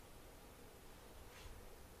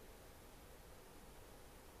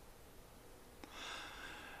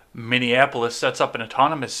Minneapolis sets up an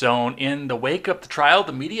autonomous zone in the wake of the trial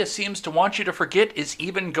the media seems to want you to forget is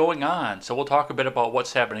even going on. So we'll talk a bit about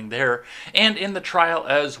what's happening there and in the trial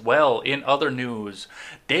as well. In other news,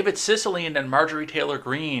 David Cicilline and Marjorie Taylor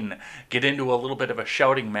Greene get into a little bit of a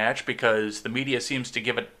shouting match because the media seems to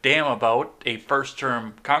give a damn about a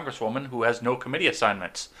first-term congresswoman who has no committee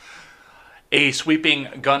assignments. A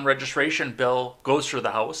sweeping gun registration bill goes through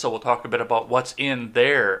the House, so we'll talk a bit about what's in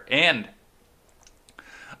there. And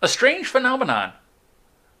a strange phenomenon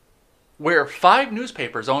where 5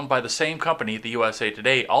 newspapers owned by the same company, the USA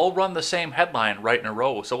Today, all run the same headline right in a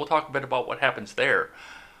row. So we'll talk a bit about what happens there.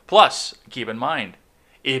 Plus, keep in mind,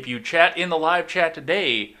 if you chat in the live chat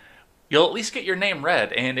today, you'll at least get your name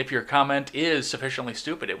read. And if your comment is sufficiently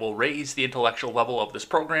stupid, it will raise the intellectual level of this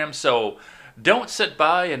program. So don't sit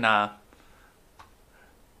by and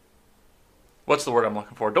what's the word I'm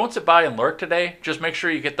looking for? Don't sit by and lurk today. Just make sure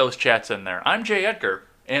you get those chats in there. I'm Jay Edgar,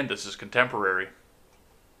 and this is Contemporary.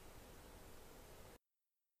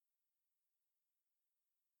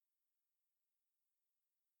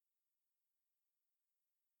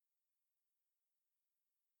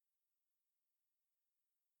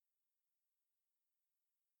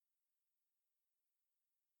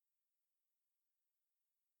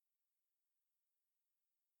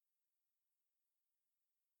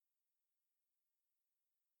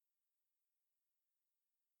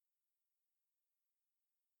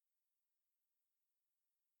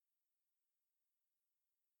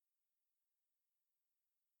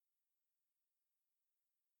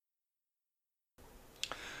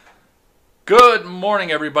 Good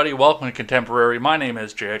morning, everybody. Welcome to Contemporary. My name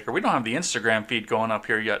is Jay Edgar. We don't have the Instagram feed going up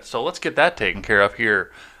here yet, so let's get that taken care of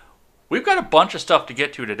here. We've got a bunch of stuff to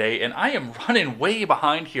get to today, and I am running way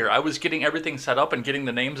behind here. I was getting everything set up and getting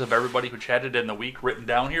the names of everybody who chatted in the week written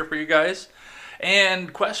down here for you guys.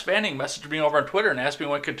 And Quest Fanning messaged me over on Twitter and asked me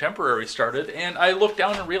when Contemporary started, and I looked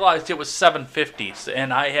down and realized it was 7:50,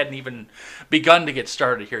 and I hadn't even begun to get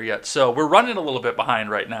started here yet. So we're running a little bit behind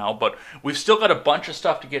right now, but we've still got a bunch of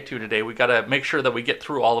stuff to get to today. We got to make sure that we get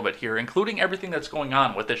through all of it here, including everything that's going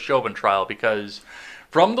on with this Chauvin trial, because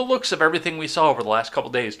from the looks of everything we saw over the last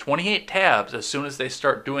couple days, 28 tabs as soon as they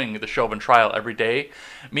start doing the Chauvin trial every day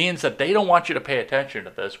means that they don't want you to pay attention to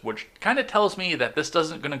this, which kind of tells me that this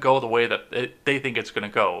isn't going to go the way that they think it's going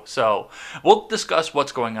to go. So we'll discuss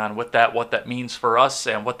what's going on with that, what that means for us,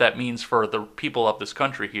 and what that means for the people of this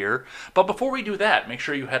country here. But before we do that, make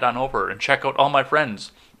sure you head on over and check out all my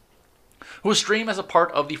friends who stream as a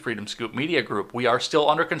part of the Freedom Scoop Media Group. We are still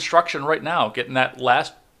under construction right now, getting that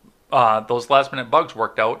those last minute bugs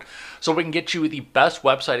worked out so we can get you the best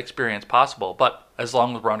website experience possible. But as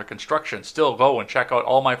long as we're under construction, still go and check out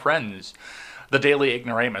all my friends. The Daily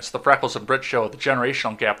Ignoramus, the Freckles and Brit Show, the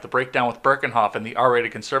Generational Gap, the Breakdown with Birkenhoff, and the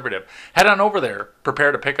R-Rated Conservative. Head on over there,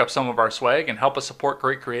 prepare to pick up some of our swag and help us support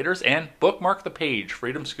great creators, and bookmark the page,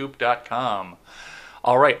 freedomscoop.com.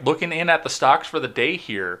 All right, looking in at the stocks for the day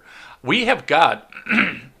here, we have got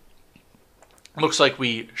looks like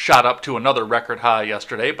we shot up to another record high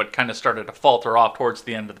yesterday, but kind of started to falter off towards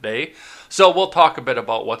the end of the day. So we'll talk a bit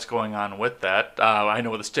about what's going on with that. I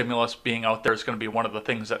know the stimulus being out there is going to be one of the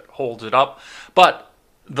things that holds it up. But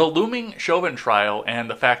the looming Chauvin trial and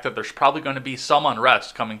the fact that there's probably going to be some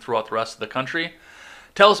unrest coming throughout the rest of the country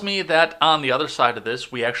tells me that on the other side of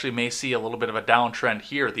this, we actually may see a little bit of a downtrend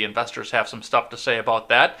here. The investors have some stuff to say about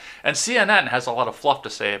that, and CNN has a lot of fluff to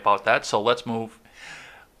say about that. So let's move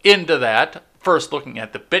into that. First, looking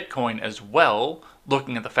at the Bitcoin as well,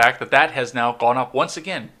 looking at the fact that that has now gone up once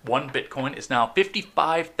again. One Bitcoin is now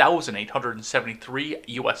 $55,873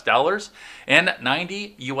 US dollars and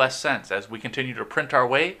 90 US cents as we continue to print our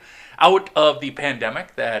way out of the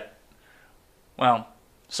pandemic that, well,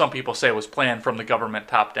 some people say was planned from the government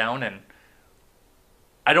top down, and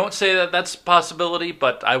I don't say that that's a possibility,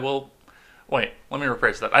 but I will, wait, let me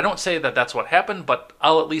rephrase that. I don't say that that's what happened, but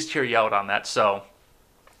I'll at least hear you out on that. So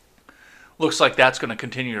looks like that's going to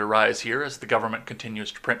continue to rise here as the government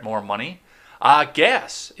continues to print more money.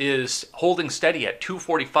 Gas is holding steady at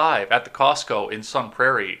 $2.45 at the Costco in Sun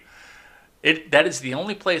Prairie. That is the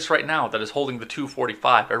only place right now that is holding the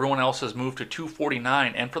 $2.45. Everyone else has moved to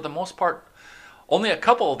 $2.49, and for the most part, only a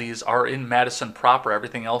couple of these are in Madison proper.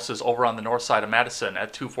 Everything else is over on the north side of Madison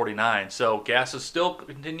at $2.49. So gas is still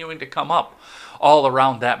continuing to come up all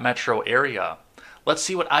around that metro area. Let's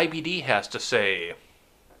see what IBD has to say.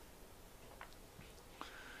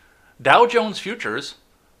 Dow Jones Futures,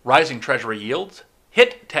 rising Treasury yields,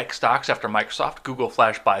 hit tech stocks after Microsoft, Google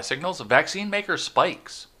flash buy signals, vaccine maker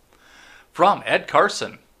spikes. From Ed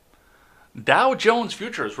Carson, Dow Jones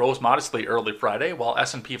futures rose modestly early Friday, while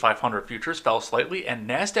S&P 500 futures fell slightly and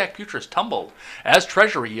Nasdaq futures tumbled as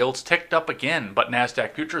Treasury yields ticked up again, but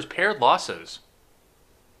Nasdaq futures pared losses.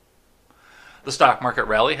 The stock market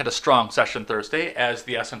rally had a strong session Thursday as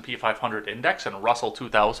the S&P 500 index and Russell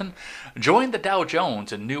 2000 joined the Dow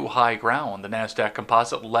Jones in new high ground. The Nasdaq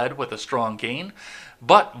Composite led with a strong gain,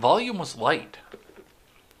 but volume was light.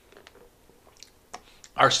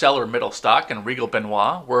 Our stellar middle stock and Regal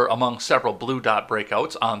Benoit were among several blue dot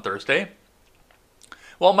breakouts on Thursday,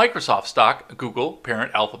 while Microsoft stock, Google,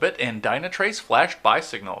 parent Alphabet, and Dynatrace flashed buy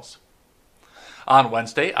signals. On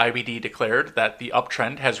Wednesday, IBD declared that the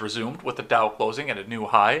uptrend has resumed with the Dow closing at a new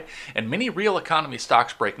high and many real economy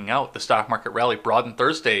stocks breaking out. The stock market rally broadened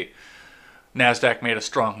Thursday. Nasdaq made a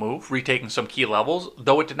strong move, retaking some key levels,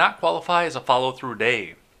 though it did not qualify as a follow-through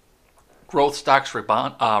day. Growth stocks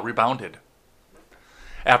rebounded.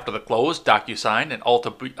 After the close, DocuSign and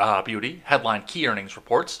Ulta Beauty headlined key earnings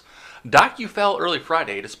reports. Docu fell early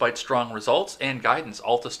Friday despite strong results and guidance.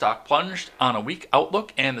 Ulta stock plunged on a weak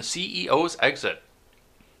outlook and the CEO's exit.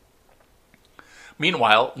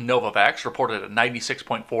 Meanwhile, Novavax reported a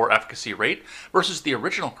 96.4 efficacy rate versus the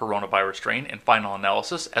original coronavirus strain in final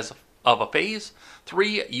analysis of a Phase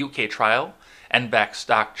 3 UK trial, and Vax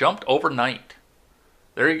stock jumped overnight.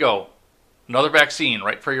 There you go. Another vaccine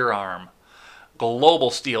right for your arm. Global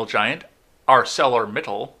steel giant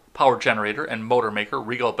ArcelorMittal, power generator and motor maker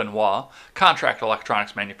Regal Benoit, contract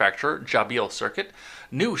electronics manufacturer Jabil Circuit,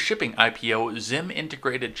 new shipping IPO Zim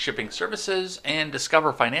Integrated Shipping Services, and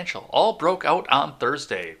Discover Financial all broke out on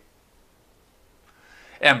Thursday.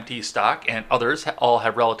 MT stock and others all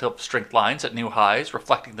have relative strength lines at new highs,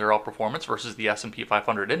 reflecting their outperformance versus the S&P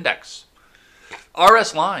 500 index.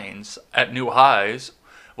 RS lines at new highs,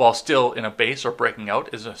 while still in a base or breaking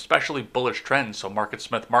out, is an especially bullish trend, so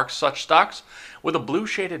MarketSmith marks such stocks with a blue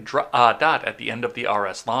shaded dot at the end of the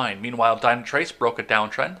RS line. Meanwhile, Dynatrace broke a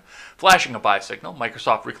downtrend, flashing a buy signal.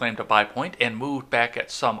 Microsoft reclaimed a buy point and moved back at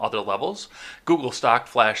some other levels. Google stock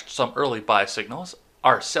flashed some early buy signals.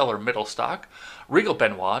 ArcelorMittal stock, Regal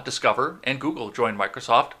Benoit, Discover, and Google joined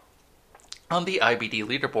Microsoft on the IBD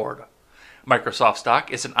leaderboard. Microsoft stock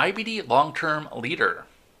is an IBD long-term leader.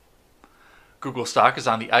 Google stock is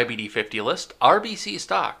on the IBD 50 list. RBC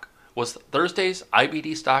stock was Thursday's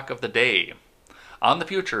IBD stock of the day. On the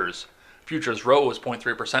futures rose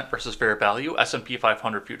 0.3% versus fair value. S&P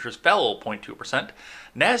 500 futures fell 0.2%.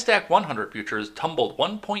 NASDAQ 100 futures tumbled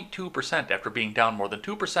 1.2% after being down more than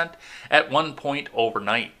 2% at one point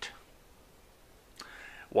overnight.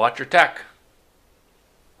 Watch your tech.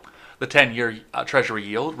 The 10-year Treasury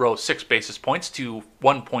yield rose 6 basis points to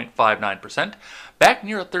 1.59%. Back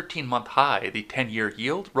near a 13-month high, the 10-year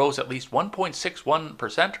yield rose at least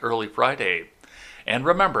 1.61% early Friday. And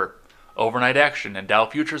remember, overnight action in Dow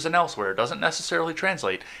futures and elsewhere doesn't necessarily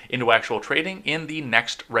translate into actual trading in the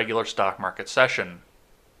next regular stock market session.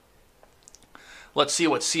 Let's see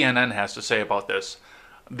what CNN has to say about this.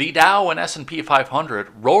 The Dow and S&P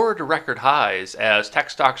 500 roared to record highs as tech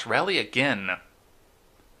stocks rally again.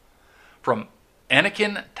 From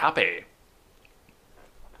Anakin Tape.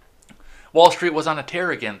 Wall Street was on a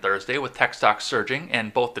tear again Thursday with tech stocks surging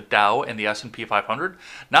and both the Dow and the S&P 500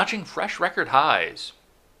 notching fresh record highs.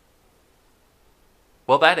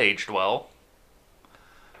 Well, that aged well.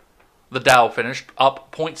 The Dow finished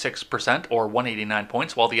up 0.6% or 189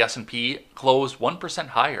 points, while the S&P closed 1%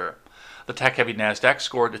 higher. The tech-heavy Nasdaq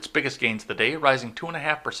scored its biggest gains of the day, rising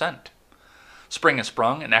 2.5%. Spring has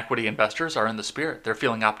sprung, and equity investors are in the spirit. They're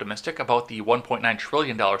feeling optimistic about the $1.9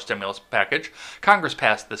 trillion stimulus package Congress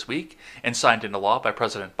passed this week and signed into law by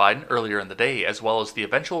President Biden earlier in the day, as well as the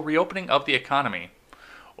eventual reopening of the economy.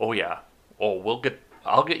 Oh yeah.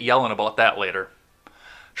 I'll get yelling about that later.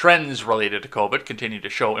 Trends related to COVID continue to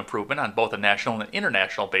show improvement on both a national and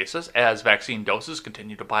international basis as vaccine doses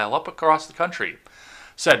continue to pile up across the country,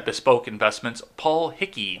 said Bespoke Investments' Paul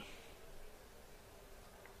Hickey.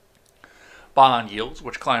 Bond yields,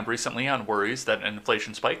 which climbed recently on worries that an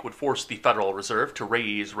inflation spike would force the Federal Reserve to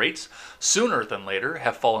raise rates sooner than later,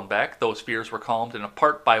 have fallen back. Those fears were calmed in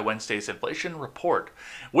part by Wednesday's inflation report,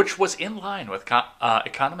 which was in line with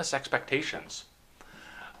economists' expectations.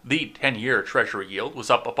 The 10-year Treasury yield was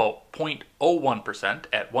up about 0.01%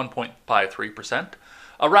 at 1.53%.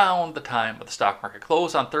 Around the time of the stock market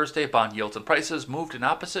close on Thursday, bond yields and prices moved in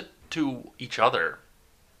opposite to each other.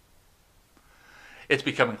 It's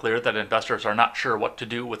becoming clear that investors are not sure what to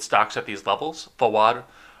do with stocks at these levels. Fawad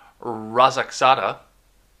Razakzada,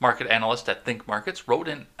 market analyst at Think Markets, wrote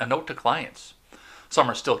in a note to clients. Some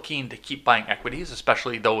are still keen to keep buying equities,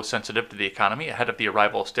 especially those sensitive to the economy, ahead of the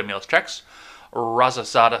arrival of stimulus checks.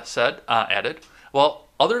 Razakzada added, while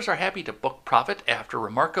Others are happy to book profit after a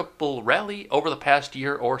remarkable rally over the past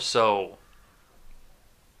year or so.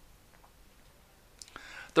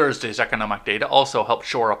 Thursday's economic data also helped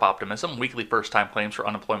shore up optimism. Weekly first-time claims for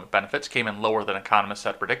unemployment benefits came in lower than economists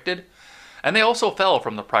had predicted, and they also fell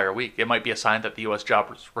from the prior week. It might be a sign that the U.S.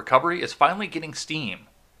 job recovery is finally getting steam.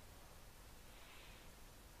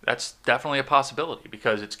 That's definitely a possibility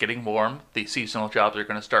because it's getting warm. The seasonal jobs are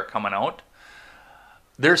going to start coming out.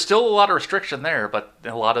 There's still a lot of restriction there, but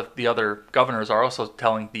a lot of the other governors are also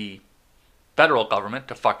telling the federal government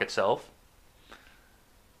to fuck itself.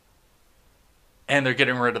 And they're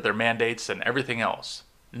getting rid of their mandates and everything else.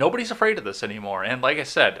 Nobody's afraid of this anymore. And like I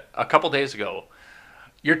said a couple days ago,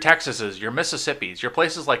 your Texases, your Mississippis, your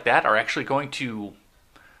places like that are actually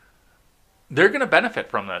they're going to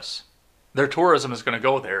benefit from this. Their tourism is going to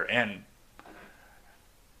go there. And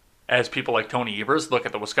as people like Tony Evers look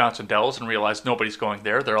at the Wisconsin Dells and realize nobody's going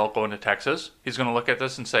there, they're all going to Texas, he's going to look at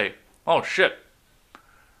this and say, oh shit,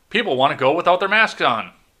 people want to go without their masks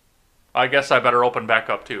on. I guess I better open back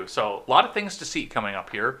up too. So a lot of things to see coming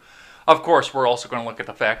up here. Of course, we're also going to look at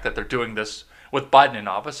the fact that they're doing this with Biden in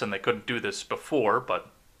office and they couldn't do this before. But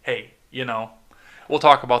hey, we'll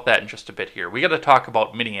talk about that in just a bit here. We got to talk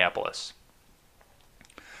about Minneapolis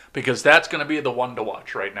because that's going to be the one to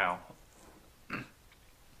watch right now.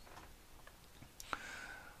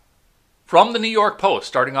 From the New York Post,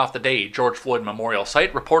 starting off the day, George Floyd Memorial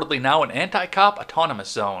Site reportedly now an anti-cop autonomous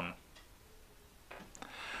zone.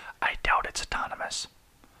 I doubt it's autonomous.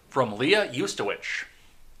 From Leah Ustowich.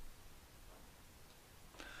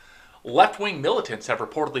 Left-wing militants have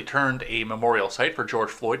reportedly turned a memorial site for George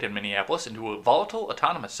Floyd in Minneapolis into a volatile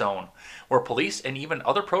autonomous zone where police and even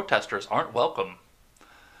other protesters aren't welcome.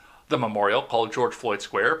 The memorial, called George Floyd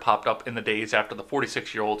Square, popped up in the days after the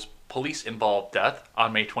 46-year-old's police-involved death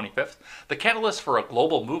on May 25th, the catalyst for a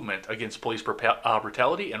global movement against police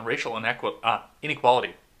brutality and racial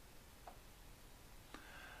inequality.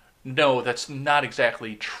 No, that's not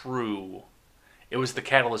exactly true. It was the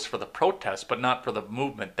catalyst for the protest, but not for the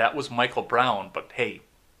movement. That was Michael Brown. But hey,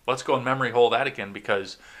 let's go in memory hole that again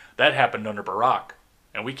because that happened under Barack.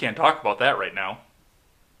 And we can't talk about that right now.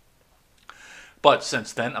 But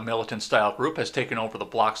since then, a militant-style group has taken over the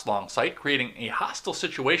blocks-long site, creating a hostile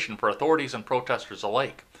situation for authorities and protesters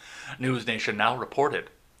alike. News Nation Now reported.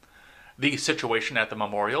 The situation at the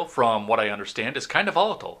memorial, from what I understand, is kind of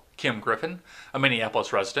volatile. Kim Griffin, a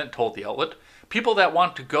Minneapolis resident, told the outlet, people that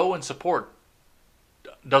want to go and support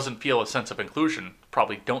doesn't feel a sense of inclusion,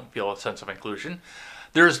 probably don't feel a sense of inclusion.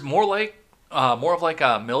 There's more of like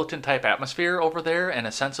a militant-type atmosphere over there and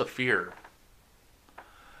a sense of fear.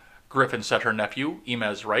 Griffin said her nephew,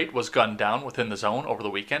 Imez Wright, was gunned down within the zone over the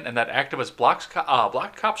weekend and that activists blocked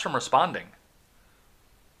cops from responding.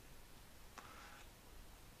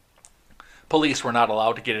 Police were not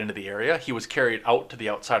allowed to get into the area. He was carried out to the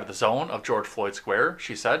outside of the zone of George Floyd Square,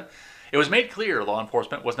 she said. It was made clear law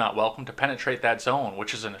enforcement was not welcome to penetrate that zone,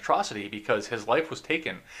 which is an atrocity because his life was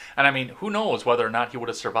taken. And I mean, who knows whether or not he would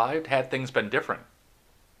have survived had things been different.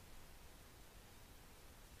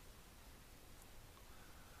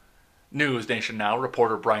 News Nation Now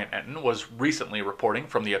reporter Bryant Enton was recently reporting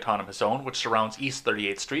from the autonomous zone, which surrounds East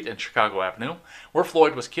 38th Street and Chicago Avenue, where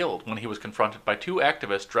Floyd was killed when he was confronted by two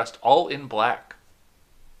activists dressed all in black.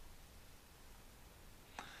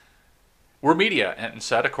 We're media, Enton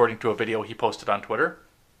said, according to a video he posted on Twitter.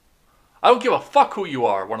 I don't give a fuck who you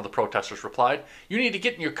are, one of the protesters replied. You need to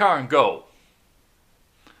get in your car and go.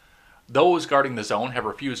 Those guarding the zone have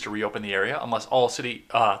refused to reopen the area unless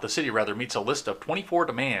the city meets a list of 24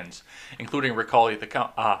 demands, including recalling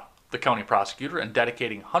the county prosecutor and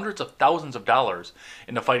dedicating hundreds of thousands of dollars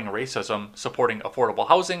into fighting racism, supporting affordable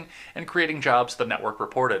housing, and creating jobs, the network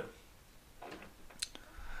reported.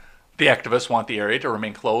 The activists want the area to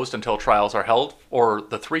remain closed until trials are held for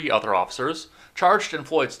the three other officers charged in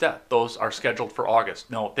Floyd's death. Those are scheduled for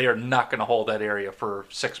August. No, they are not going to hold that area for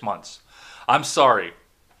 6 months. I'm sorry.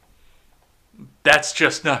 That's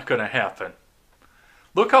just not going to happen.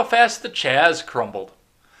 Look how fast the Chaz crumbled.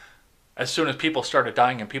 As soon as people started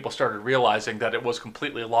dying and people started realizing that it was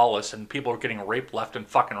completely lawless and people were getting raped left and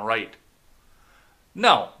fucking right.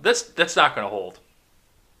 No, that's not going to hold.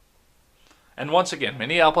 And once again,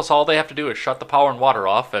 Minneapolis, all they have to do is shut the power and water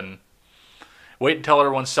off and wait until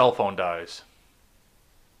everyone's cell phone dies.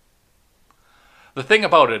 The thing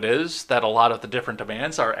about it is that a lot of the different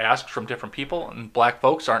demands are asked from different people, and black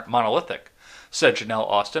folks aren't monolithic, said Janelle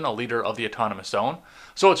Austin, a leader of the autonomous zone.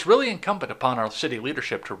 So it's really incumbent upon our city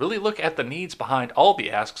leadership to really look at the needs behind all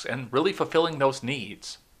the asks and really fulfilling those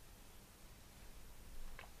needs.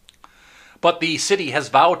 But the city has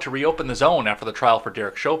vowed to reopen the zone after the trial for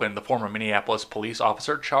Derek Chauvin, the former Minneapolis police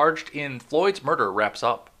officer charged in Floyd's murder, wraps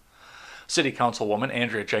up. City Councilwoman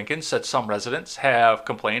Andrea Jenkins said some residents have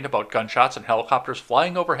complained about gunshots and helicopters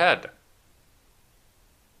flying overhead.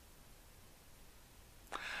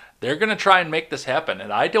 They're going to try and make this happen,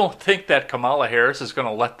 and I don't think that Kamala Harris is going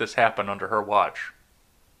to let this happen under her watch.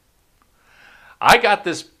 I got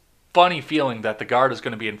this funny feeling that the Guard is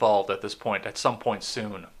going to be involved at this point, at some point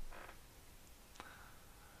soon.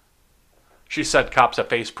 She said cops have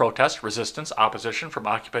faced protest, resistance, opposition from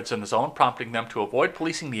occupants in the zone, prompting them to avoid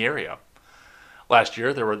policing the area. Last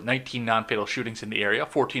year, there were 19 non-fatal shootings in the area,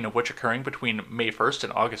 14 of which occurring between May 1st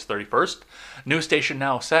and August 31st. News station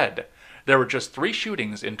Now said there were just 3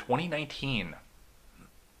 shootings in 2019.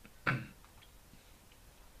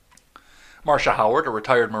 Marcia Howard, a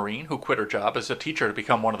retired Marine who quit her job as a teacher to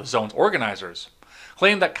become one of the zone's organizers,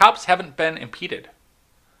 claimed that cops haven't been impeded.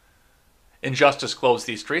 Injustice closed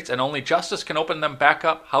these streets, and only justice can open them back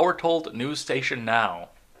up, Howard told News Station Now.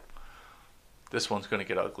 This one's going to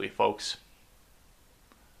get ugly, folks.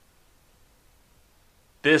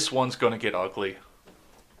 This one's going to get ugly.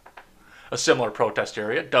 A similar protest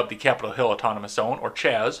area, dubbed the Capitol Hill Autonomous Zone, or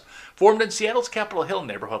CHAZ, formed in Seattle's Capitol Hill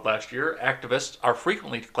neighborhood last year. Activists are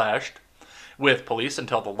frequently clashed with police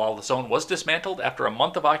until the lawless zone was dismantled after a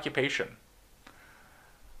month of occupation.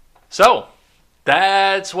 So,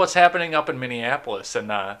 that's what's happening up in Minneapolis,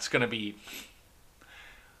 and it's going to be...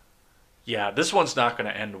 Yeah, this one's not going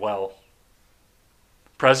to end well.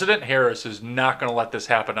 President Harris is not going to let this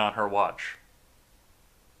happen on her watch.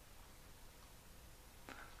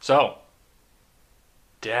 So,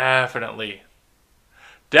 definitely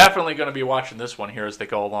going to be watching this one here as they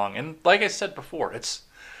go along. And like I said before,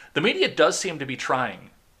 the media does seem to be trying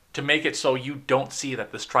to make it so you don't see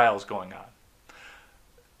that this trial is going on.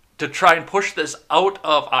 To try and push this out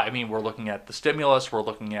of, we're looking at the stimulus, we're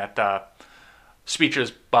looking at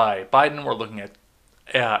speeches by Biden, we're looking at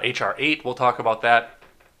H.R. 8, we'll talk about that.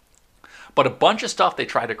 But a bunch of stuff they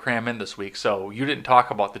tried to cram in this week, so you didn't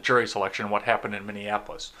talk about the jury selection, what happened in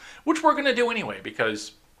Minneapolis, which we're going to do anyway,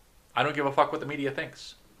 because I don't give a fuck what the media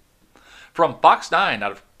thinks. From Fox 9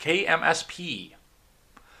 out of KMSP,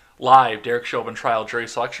 live Derek Chauvin trial jury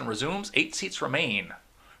selection resumes, 8 seats remain.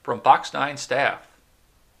 From Fox 9 staff.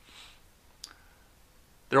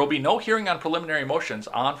 There will be no hearing on preliminary motions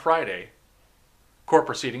on Friday. Court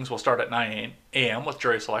proceedings will start at 9 a.m. with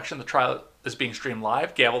jury selection. The trial is being streamed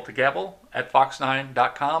live, gavel to gavel, at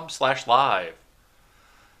fox9.com/live.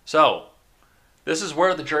 So, this is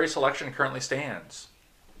where the jury selection currently stands.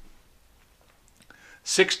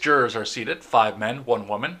 6 jurors are seated, 5 men, 1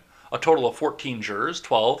 woman. A total of 14 jurors,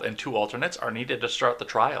 12 and 2 alternates, are needed to start the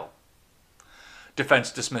trial. Defense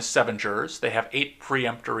dismissed 7 jurors. They have 8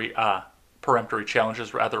 peremptory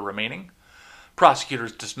challenges remaining.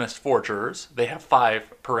 Prosecutors dismissed 4 jurors. They have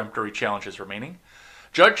 5 peremptory challenges remaining.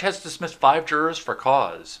 Judge has dismissed 5 jurors for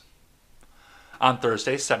cause. On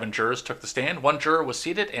Thursday, 7 jurors took the stand. 1 juror was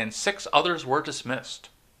seated and 6 others were dismissed.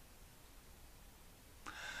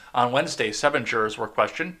 On Wednesday, 7 jurors were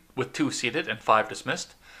questioned, with 2 seated and 5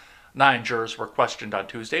 dismissed. 9 jurors were questioned on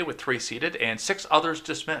Tuesday, with 3 seated and 6 others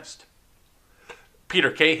dismissed.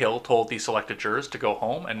 Peter Cahill told the selected jurors to go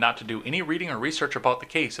home and not to do any reading or research about the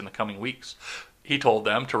case in the coming weeks. He told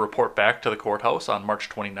them to report back to the courthouse on March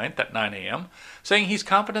 29th at 9 a.m., saying he's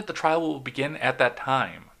confident the trial will begin at that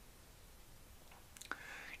time.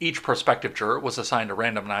 Each prospective juror was assigned a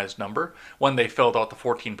randomized number when they filled out the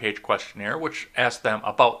 14-page questionnaire, which asked them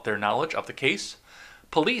about their knowledge of the case,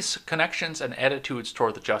 police connections, and attitudes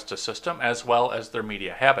toward the justice system, as well as their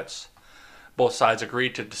media habits. Both sides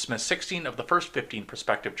agreed to dismiss 16 of the first 15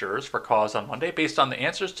 prospective jurors for cause on Monday based on the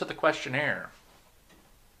answers to the questionnaire.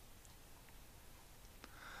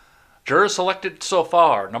 Jurors selected so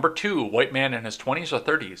far. Number 2, white man in his 20s or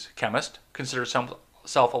 30s, chemist, considers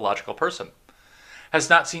himself a logical person. Has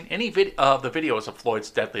not seen any of the videos of Floyd's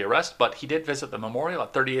deadly arrest, but he did visit the memorial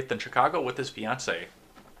at 38th in Chicago with his fiancée.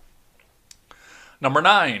 Number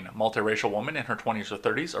 9, multiracial woman in her 20s or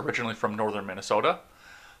 30s, originally from northern Minnesota,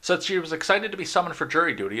 said she was excited to be summoned for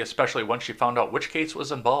jury duty, especially once she found out which case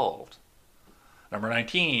was involved. Number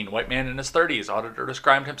 19, white man in his 30s, auditor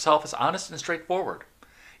described himself as honest and straightforward.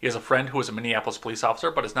 He has a friend who is a Minneapolis police officer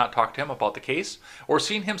but has not talked to him about the case or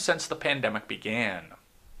seen him since the pandemic began.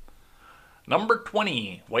 Number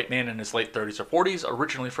 20, white man in his late 30s or 40s,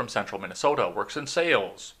 originally from central Minnesota, works in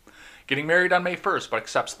sales. Getting married on May 1st, but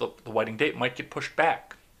accepts the wedding date might get pushed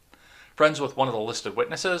back. Friends with one of the listed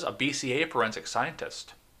witnesses, a BCA forensic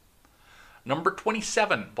scientist. Number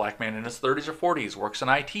 27, black man in his 30s or 40s, works in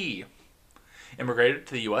IT. Immigrated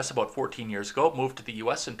to the U.S. about 14 years ago, moved to the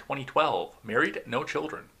U.S. in 2012. Married, no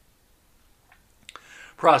children.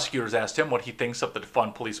 Prosecutors asked him what he thinks of the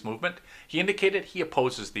defund police movement. He indicated he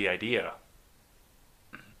opposes the idea.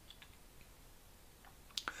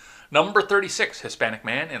 Number 36, Hispanic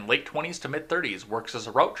man in late 20s to mid 30s, works as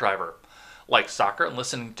a route driver, likes soccer and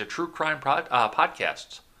listening to true crime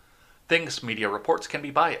podcasts. Thinks media reports can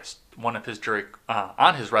be biased. On his jury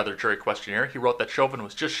questionnaire, he wrote that Chauvin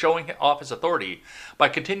was just showing off his authority by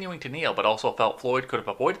continuing to kneel, but also felt Floyd could have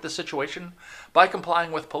avoided the situation by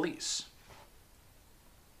complying with police.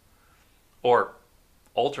 Or,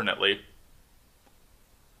 alternately,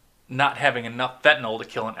 not having enough fentanyl to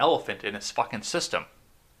kill an elephant in his fucking system.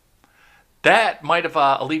 That might have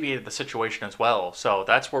alleviated the situation as well. So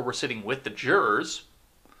that's where we're sitting with the jurors.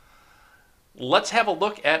 Let's have a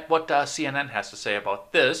look at what CNN has to say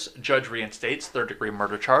about this. Judge reinstates third-degree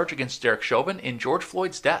murder charge against Derek Chauvin in George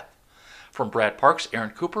Floyd's death. From Brad Parks, Aaron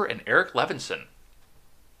Cooper, and Eric Levinson.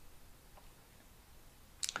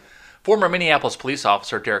 Former Minneapolis police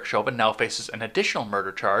officer Derek Chauvin now faces an additional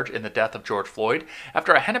murder charge in the death of George Floyd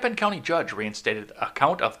after a Hennepin County judge reinstated a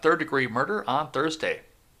count of third-degree murder on Thursday.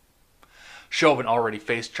 Chauvin already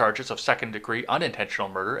faced charges of second-degree unintentional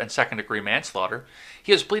murder and second-degree manslaughter.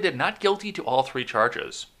 He has pleaded not guilty to all three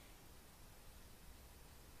charges.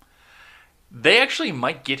 They actually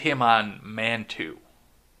might get him on Man 2.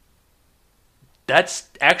 That's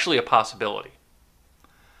actually a possibility.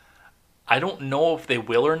 I don't know if they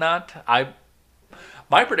will or not.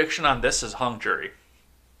 My prediction on this is hung jury.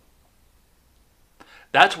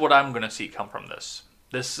 That's what I'm going to see come from this.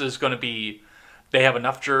 This is going to be, they have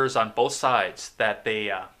enough jurors on both sides that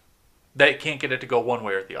they can't get it to go one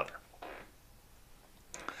way or the other.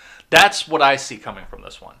 That's what I see coming from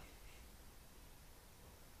this one.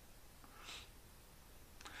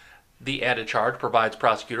 The added charge provides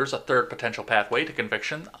prosecutors a third potential pathway to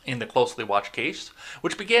conviction in the closely watched case,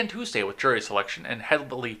 which began Tuesday with jury selection and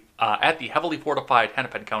at the heavily fortified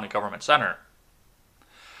Hennepin County Government Center.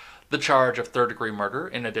 The charge of third-degree murder,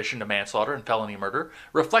 in addition to manslaughter and felony murder,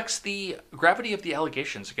 reflects the gravity of the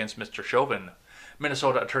allegations against Mr. Chauvin.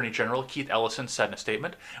 Minnesota Attorney General Keith Ellison said in a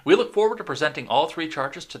statement, "We look forward to presenting all three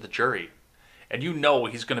charges to the jury." And you know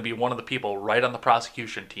he's going to be one of the people right on the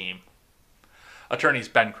prosecution team. Attorneys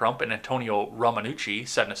Ben Crump and Antonio Romanucci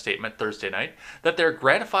said in a statement Thursday night that they're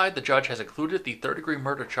gratified the judge has included the third-degree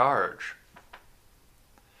murder charge.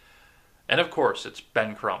 And of course it's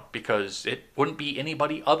Ben Crump, because it wouldn't be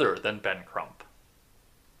anybody other than Ben Crump.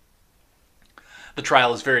 The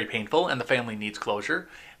trial is very painful and the family needs closure.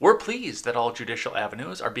 We're pleased that all judicial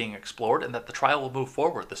avenues are being explored and that the trial will move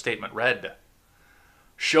forward, the statement read.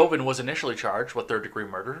 Chauvin was initially charged with third-degree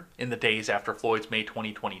murder in the days after Floyd's May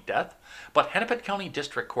 2020 death, but Hennepin County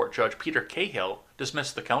District Court Judge Peter Cahill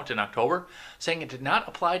dismissed the count in October, saying it did not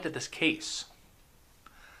apply to this case.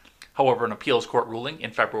 However, an appeals court ruling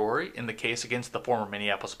in February in the case against the former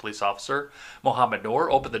Minneapolis police officer Mohammed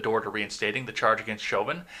Noor opened the door to reinstating the charge against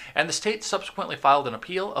Chauvin, and the state subsequently filed an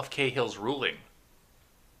appeal of Cahill's ruling.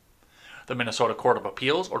 The Minnesota Court of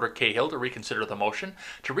Appeals ordered Cahill to reconsider the motion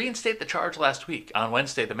to reinstate the charge last week. On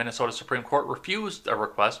Wednesday, the Minnesota Supreme Court refused a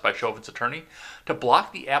request by Chauvin's attorney to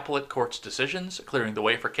block the appellate court's decisions, clearing the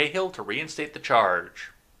way for Cahill to reinstate the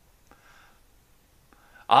charge.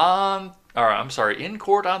 In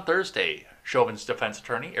court on Thursday, Chauvin's defense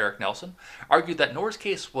attorney, Eric Nelson, argued that Noor's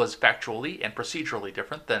case was factually and procedurally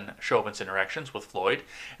different than Chauvin's interactions with Floyd,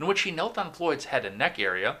 in which he knelt on Floyd's head and neck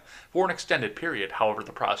area for an extended period. However,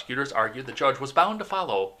 the prosecutors argued the judge was bound to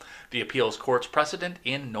follow the appeals court's precedent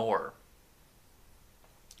in Noor.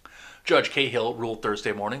 Judge Cahill ruled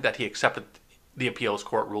Thursday morning that he accepted the appeals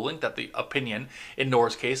court ruling that the opinion in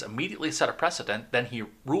Noor's case immediately set a precedent. Then he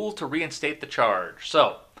ruled to reinstate the charge.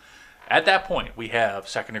 So, at that point, we have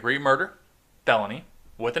second-degree murder, felony,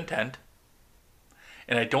 with intent,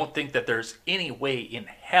 and I don't think that there's any way in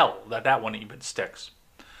hell that that one even sticks.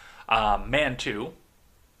 Man 2,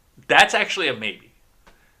 that's actually a maybe.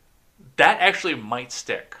 That actually might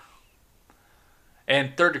stick.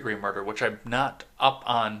 And third-degree murder, which I'm not up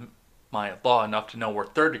on my law enough to know where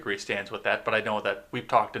third degree stands with that, but I know that we've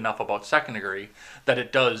talked enough about second degree that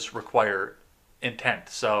it does require intent.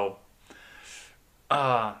 So,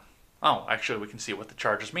 actually we can see what the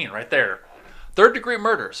charges mean right there. Third degree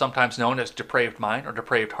murder, sometimes known as depraved mind or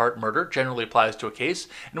depraved heart murder, generally applies to a case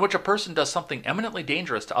in which a person does something eminently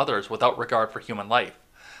dangerous to others without regard for human life,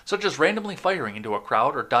 such as randomly firing into a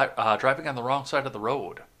crowd or driving on the wrong side of the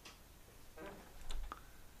road.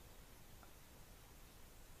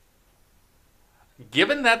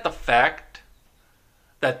 Given that the fact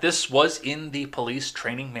that this was in the police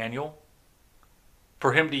training manual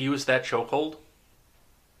for him to use that chokehold.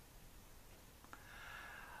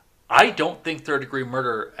 I don't think third-degree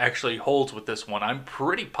murder actually holds with this one. I'm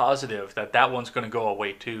pretty positive that that one's going to go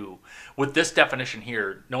away too, with this definition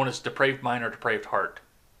here, known as depraved mind or depraved heart.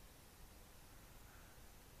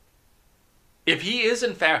 If he is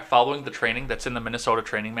in fact following the training that's in the Minnesota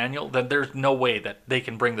training manual, then there's no way that they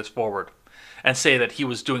can bring this forward and say that he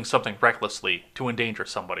was doing something recklessly to endanger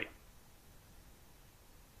somebody.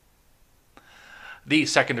 The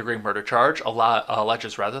second-degree murder charge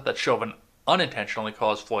alleges that Chauvin unintentionally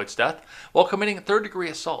caused Floyd's death while committing third-degree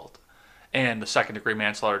assault. And the second-degree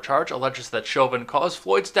manslaughter charge alleges that Chauvin caused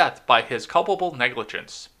Floyd's death by his culpable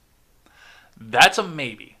negligence. That's a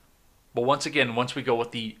maybe. But once again, once we go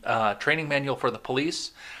with the training manual for the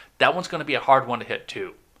police, that one's going to be a hard one to hit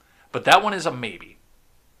too. But that one is a maybe.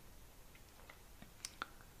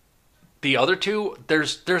 The other two,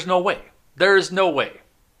 there's no way. There is no way.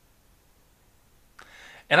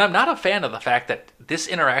 And I'm not a fan of the fact that this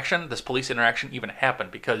police interaction even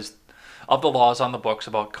happened because of the laws on the books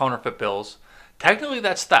about counterfeit bills. Technically,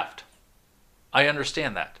 that's theft. I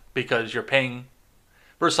understand that because you're paying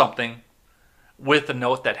for something with a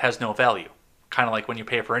note that has no value. Kind of like when you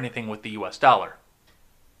pay for anything with the US dollar.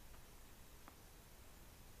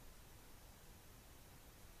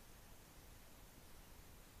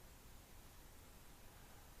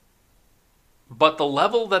 But the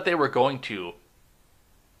level that they were going to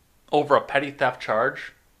over a petty theft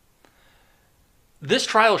charge, this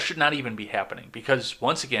trial should not even be happening because,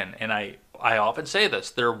 once again, and I often say this,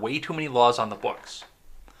 there are way too many laws on the books.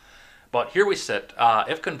 But here we sit.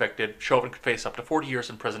 If convicted, Chauvin could face up to 40 years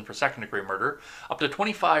in prison for second-degree murder, up to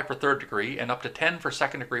 25 for third-degree, and up to 10 for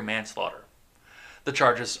second-degree manslaughter. The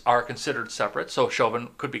charges are considered separate, so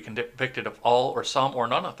Chauvin could be convicted of all or some or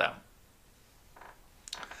none of them.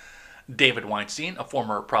 David Weinstein, a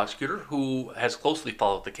former prosecutor who has closely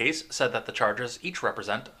followed the case, said that the charges each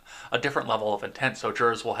represent a different level of intent, so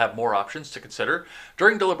jurors will have more options to consider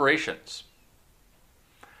during deliberations.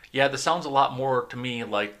 Yeah, this sounds a lot more to me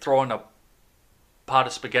like throwing a pot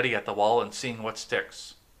of spaghetti at the wall and seeing what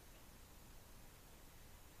sticks.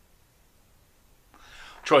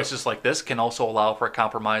 Choices like this can also allow for a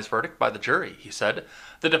compromise verdict by the jury, he said.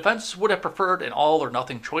 The defense would have preferred an all or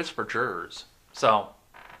nothing choice for jurors. So,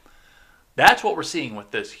 that's what we're seeing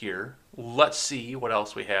with this here. Let's see what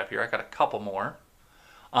else we have here. I got a couple more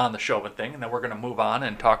on the Chauvin thing, and then we're going to move on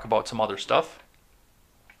and talk about some other stuff.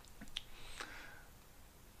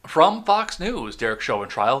 From Fox News, Derek Chauvin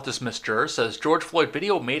trial, dismissed juror says George Floyd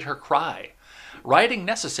video made her cry. Rioting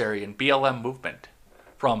necessary in BLM movement.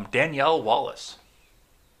 From Danielle Wallace.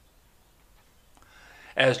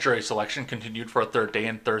 As jury selection continued for a third day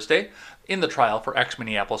and Thursday, in the trial for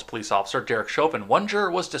ex-Minneapolis police officer Derek Chauvin, one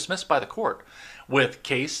juror was dismissed by the court with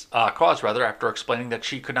cause after explaining that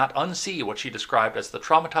she could not unsee what she described as the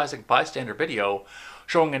traumatizing bystander video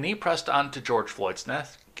showing a knee pressed onto George Floyd's neck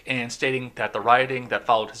and stating that the rioting that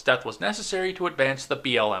followed his death was necessary to advance the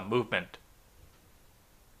BLM movement.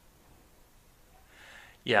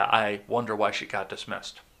 Yeah, I wonder why she got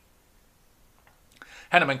dismissed.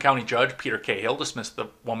 Hennepin County Judge Peter Cahill dismissed the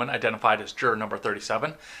woman identified as juror number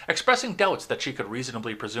 37, expressing doubts that she could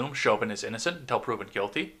reasonably presume Chauvin is innocent until proven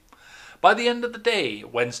guilty. By the end of the day,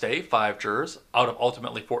 Wednesday, 5 jurors, out of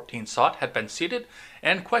ultimately 14 sought, had been seated,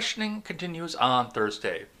 and questioning continues on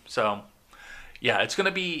Thursday. So, yeah, it's going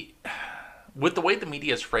to be, with the way the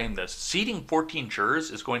media has framed this, seating 14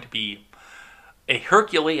 jurors is going to be a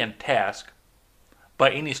Herculean task by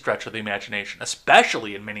any stretch of the imagination,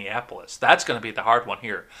 especially in Minneapolis. That's going to be the hard one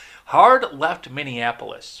here. Hard left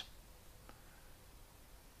Minneapolis.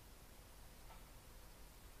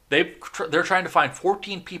 They're trying to find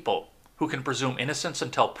 14 people who can presume innocence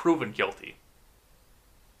until proven guilty.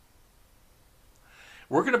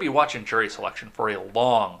 We're going to be watching jury selection for a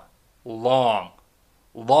long, long,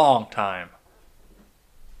 long time.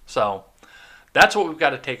 So, that's what we've got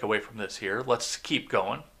to take away from this here. Let's keep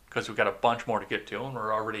going, because we've got a bunch more to get to, and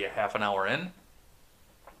we're already a half an hour in.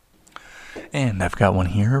 And I've got one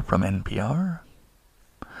here from NPR.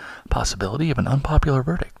 Possibility of an unpopular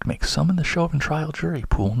verdict makes some in the Chauvin trial jury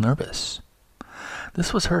pool nervous.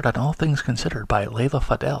 This was heard on All Things Considered by Layla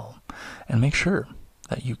Fadel. And make sure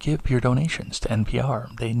that you give your donations to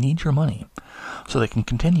NPR. They need your money so they can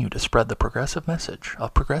continue to spread the progressive message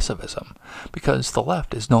of progressivism, because the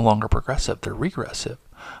left is no longer progressive, they're regressive.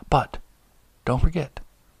 But don't forget,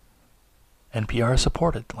 NPR is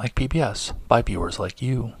supported, like PBS, by viewers like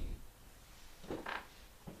you.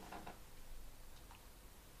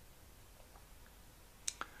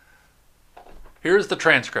 Here's the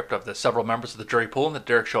transcript of this. Several members of the jury pool in the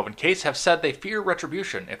Derek Chauvin case have said they fear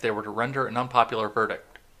retribution if they were to render an unpopular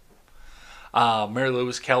verdict. Mary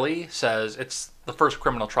Louise Kelly says it's the first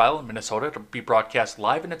criminal trial in Minnesota to be broadcast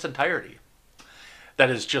live in its entirety. That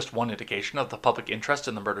is just one indication of the public interest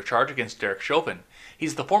in the murder charge against Derek Chauvin.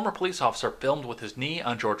 He's the former police officer filmed with his knee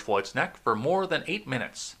on George Floyd's neck for more than 8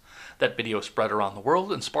 minutes. That video spread around the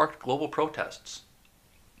world and sparked global protests.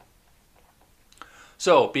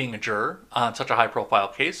 So, being a juror on such a high-profile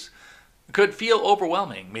case could feel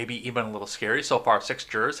overwhelming, maybe even a little scary. So far, 6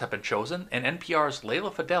 jurors have been chosen, and NPR's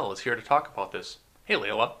Layla Fidel is here to talk about this. Hey,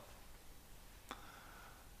 Layla.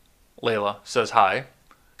 Layla says hi.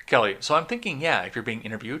 Kelly, so I'm thinking, if you're being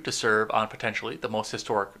interviewed to serve on potentially the most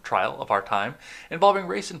historic trial of our time involving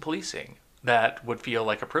race and policing, that would feel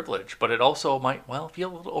like a privilege, but it also might,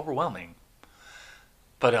 feel a little overwhelming.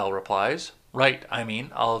 Fidel replies, right,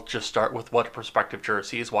 I'll just start with what a prospective juror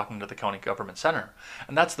sees walking to the county government center.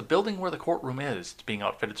 And that's the building where the courtroom is. It's being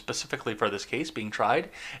outfitted specifically for this case being tried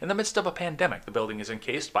in the midst of a pandemic. The building is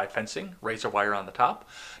encased by fencing, razor wire on the top,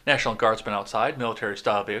 National Guardsmen outside,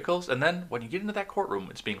 military-style vehicles, and then when you get into that courtroom,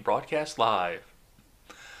 it's being broadcast live.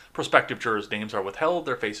 Prospective jurors' names are withheld,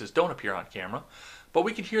 their faces don't appear on camera, but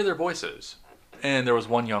we can hear their voices. And there was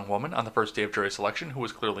one young woman on the first day of jury selection who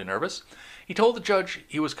was clearly nervous. He told the judge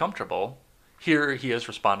he was comfortable. Here he is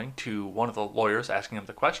responding to one of the lawyers asking him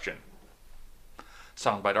the question.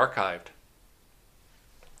 Soundbite archived.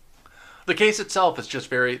 The case itself is just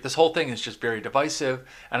this whole thing is just very divisive,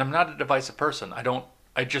 and I'm not a divisive person.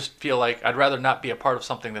 I just feel like I'd rather not be a part of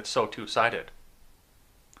something that's so two-sided.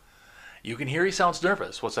 You can hear he sounds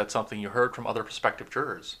nervous. Was that something you heard from other prospective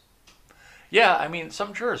jurors? Yeah,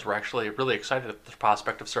 some jurors were actually really excited at the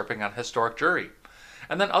prospect of serving on a historic jury.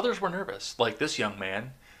 And then others were nervous, like this young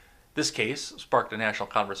man. This case sparked a national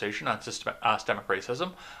conversation on systemic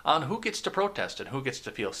racism, on who gets to protest and who gets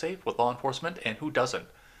to feel safe with law enforcement and who doesn't.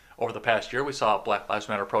 Over the past year, we saw Black Lives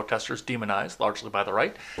Matter protesters demonized, largely by the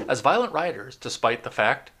right, as violent rioters, despite the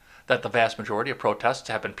fact that the vast majority of protests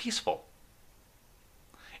have been peaceful.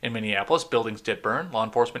 In Minneapolis, buildings did burn, law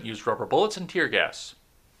enforcement used rubber bullets and tear gas.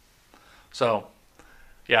 So,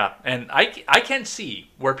 and I can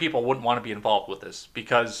see where people wouldn't want to be involved with this,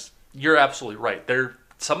 because you're absolutely right.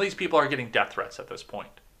 Some of these people are getting death threats at this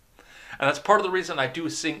point. And that's part of the reason I do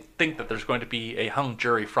think that there's going to be a hung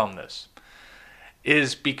jury from this,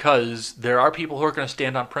 is because there are people who are going to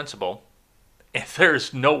stand on principle, and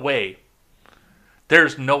there's no way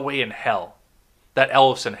in hell that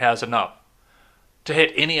Ellison has enough to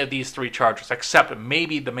hit any of these 3 charges, except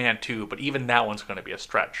maybe the man 2, but even that one's going to be a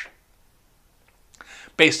stretch,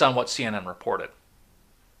 based on what CNN reported.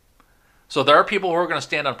 So there are people who are going to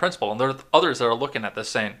stand on principle, and there are others that are looking at this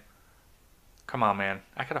saying, come on, man,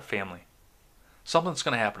 I got a family. Something's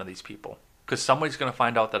going to happen to these people, because somebody's going to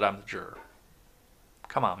find out that I'm the juror.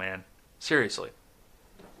 Come on, man. Seriously.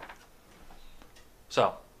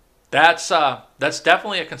 So, that's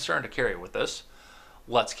definitely a concern to carry with this.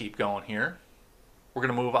 Let's keep going here. We're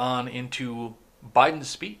going to move on into Biden's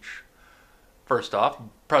speech. First off,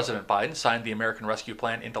 President Biden signed the American Rescue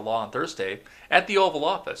Plan into law on Thursday at the Oval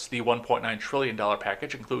Office. The $1.9 trillion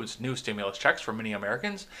package includes new stimulus checks for many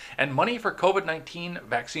Americans and money for COVID-19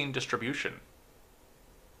 vaccine distribution.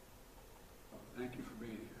 Thank you for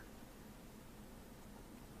being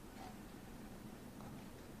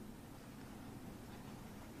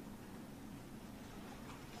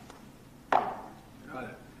here. Got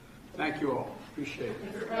it. Thank you all. Appreciate it.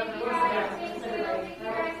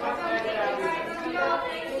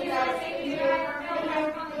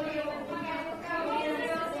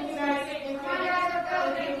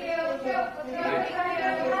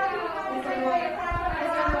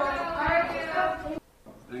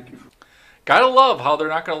 Thank you. Gotta love how they're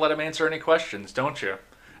not going to let him answer any questions, don't you?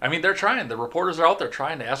 They're trying. The reporters are out there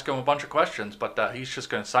trying to ask him a bunch of questions, but he's just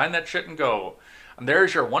going to sign that shit and go. And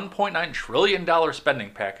there's your $1.9 trillion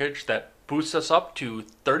spending package that boosts us up to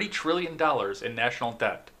 $30 trillion in national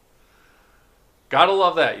debt. Gotta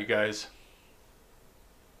love that, you guys.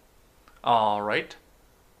 All right.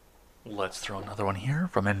 Let's throw another one here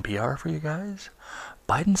from NPR for you guys.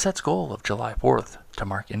 Biden sets goal of July 4th to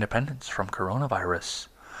mark independence from coronavirus.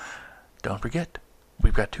 Don't forget,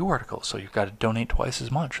 we've got 2 articles, so you've got to donate twice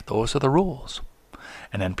as much. Those are the rules.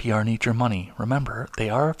 And NPR needs your money. Remember, they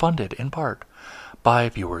are funded in part by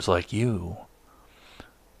viewers like you.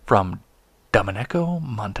 From Domenico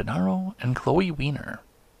Montanaro and Chloe Wiener.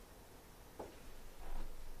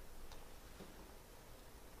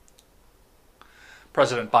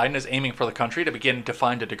 President Biden is aiming for the country to begin to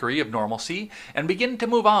find a degree of normalcy and begin to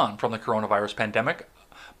move on from the coronavirus pandemic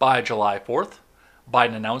by July 4th.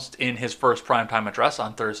 Biden announced in his first primetime address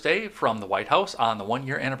on Thursday from the White House on the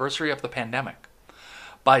one-year anniversary of the pandemic.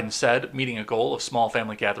 Biden said meeting a goal of small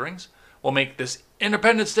family gatherings will make this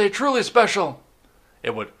Independence Day truly special.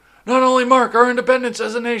 It would not only mark our independence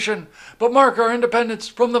as a nation, but mark our independence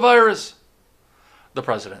from the virus, the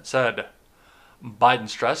president said. Biden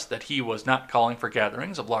stressed that he was not calling for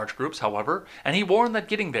gatherings of large groups, however, and he warned that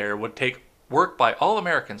getting there would take work by all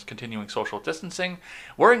Americans continuing social distancing,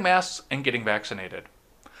 wearing masks, and getting vaccinated.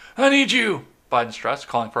 I need you, Biden stressed,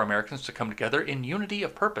 calling for Americans to come together in unity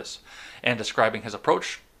of purpose, and describing his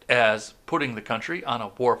approach as putting the country on a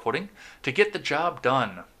war footing to get the job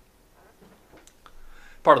done.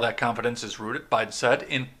 Part of that confidence is rooted, Biden said,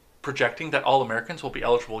 in projecting that all Americans will be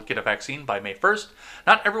eligible to get a vaccine by May 1st.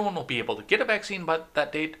 Not everyone will be able to get a vaccine by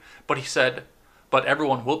that date, but he said, but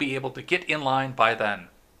everyone will be able to get in line by then.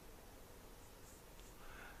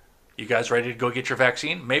 You guys ready to go get your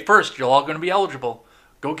vaccine? May 1st, you're all going to be eligible.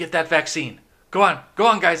 Go get that vaccine. Go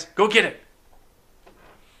on guys, go get it.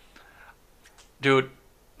 Dude,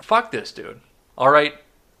 fuck this dude. Alright?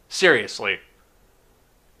 Seriously.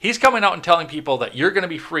 He's coming out and telling people that you're going to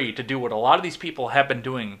be free to do what a lot of these people have been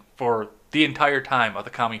doing for the entire time of the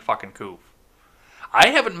commie fucking coup. I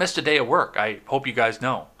haven't missed a day of work, I hope you guys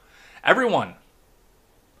know. Everyone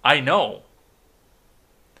I know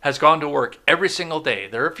has gone to work every single day.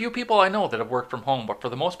 There are a few people I know that have worked from home, but for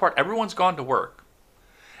the most part, everyone's gone to work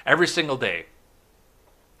every single day.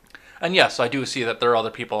 And yes, I do see that there are other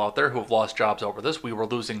people out there who have lost jobs over this. We were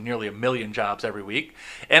losing nearly 1 million jobs every week.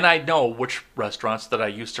 And I know which restaurants that I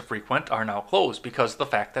used to frequent are now closed because of the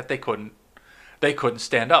fact that they couldn't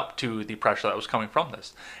stand up to the pressure that was coming from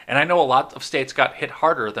this. And I know a lot of states got hit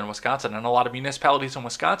harder than Wisconsin, and a lot of municipalities in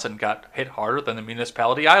Wisconsin got hit harder than the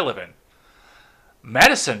municipality I live in.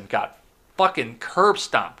 Madison got fucking curb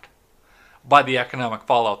stomped by the economic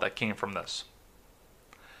fallout that came from this.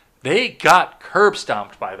 They got curb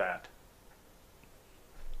stomped by that.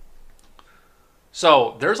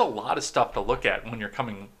 So there's a lot of stuff to look at when you're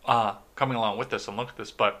coming along with this and look at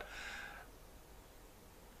this. But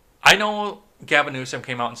I know Gavin Newsom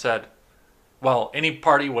came out and said, well, any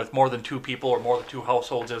party with more than 2 people or more than 2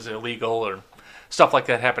 households is illegal, or stuff like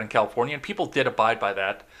that happened in California, and people did abide by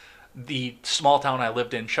that. The small town I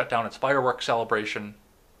lived in shut down its fireworks celebration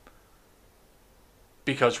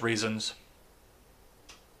because reasons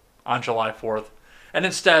on July 4th. And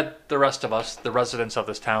instead, the rest of us, the residents of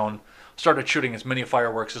this town, started shooting as many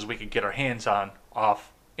fireworks as we could get our hands on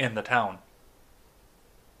off in the town.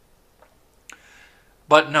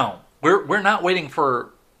 But no, we're not waiting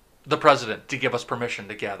for the president to give us permission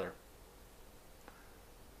to gather.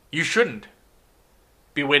 You shouldn't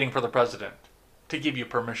be waiting for the president to give you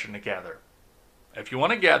permission to gather. If you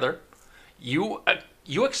want to gather, you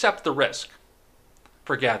accept the risk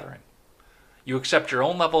for gathering. You accept your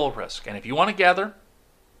own level of risk. And if you want to gather,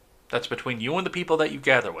 that's between you and the people that you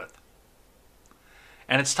gather with.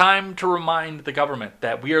 And it's time to remind the government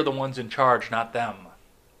that we are the ones in charge, not them.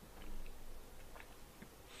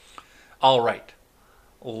 All right,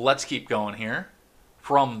 let's keep going here.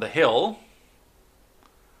 From the Hill,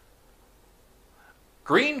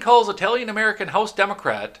 Green calls Italian-American House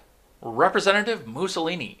Democrat Representative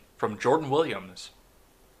Mussolini, from Jordan Williams.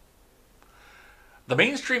 The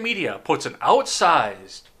mainstream media puts an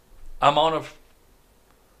outsized amount of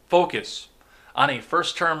focus on a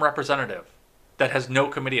first-term representative that has no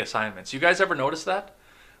committee assignments. You guys ever notice that?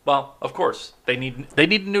 Well, of course, they need a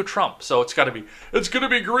new Trump, so it's gonna be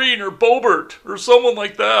Green or Boebert or someone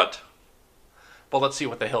like that. But let's see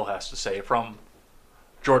what the Hill has to say. From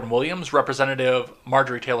Jordan Williams, Representative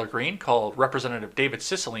Marjorie Taylor Greene called Representative David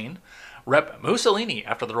Cicilline Rep. Mussolini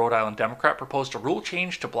after the Rhode Island Democrat proposed a rule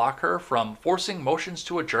change to block her from forcing motions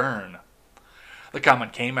to adjourn. The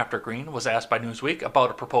comment came after Greene was asked by Newsweek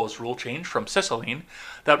about a proposed rule change from Cicilline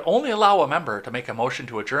that would only allow a member to make a motion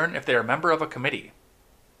to adjourn if they are a member of a committee.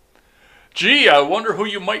 Gee, I wonder who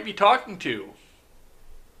you might be talking to.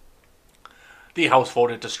 The House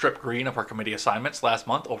voted to strip Greene of her committee assignments last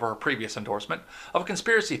month over her previous endorsement of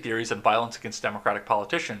conspiracy theories and violence against Democratic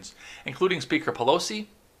politicians, including Speaker Pelosi.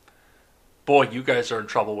 Boy, you guys are in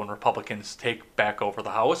trouble when Republicans take back over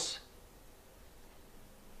the House.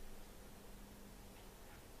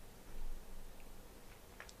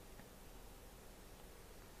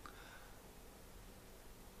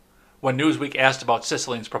 When Newsweek asked about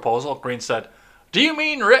Cicilline's proposal, Greene said, "Do you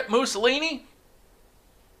mean Rep. Mussolini?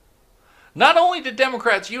 Not only did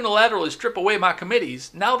Democrats unilaterally strip away my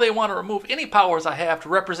committees, now they want to remove any powers I have to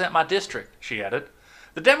represent my district," she added.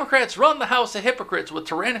 "The Democrats run the House of Hypocrites with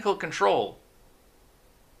tyrannical control."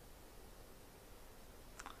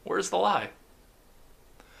 Where's the lie?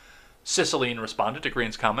 Cicilline responded to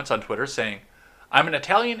Green's comments on Twitter, saying, "I'm an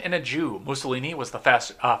Italian and a Jew. Mussolini was the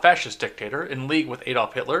fascist dictator in league with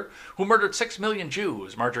Adolf Hitler, who murdered 6 million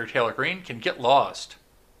Jews. Marjorie Taylor Greene can get lost."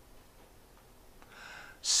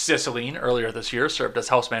 Cicilline, earlier this year, served as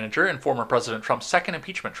House manager in former President Trump's second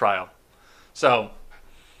impeachment trial. So,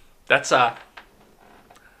 that's kind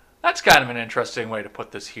of an interesting way to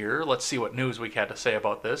put this here. Let's see what Newsweek had to say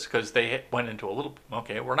about this, because they went into a little...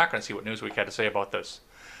 Okay, we're not going to see what Newsweek had to say about this,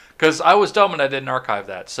 because I was dumb and I didn't archive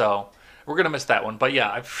that, so we're going to miss that one. But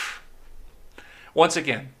yeah, once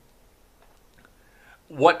again,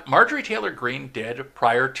 what Marjorie Taylor Greene did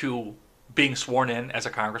prior to being sworn in as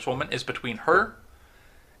a congresswoman is between her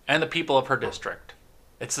and the people of her district.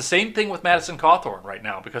 It's the same thing with Madison Cawthorn right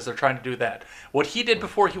now, because they're trying to do that. What he did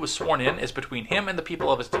before he was sworn in is between him and the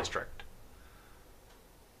people of his district.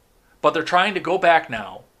 But they're trying to go back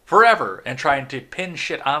now, forever, and trying to pin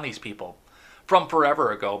shit on these people from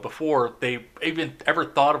forever ago, before they even ever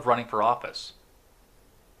thought of running for office.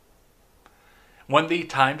 When the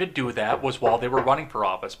time to do that was while they were running for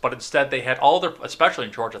office, but instead they had all their, especially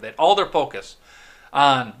in Georgia, they had all their focus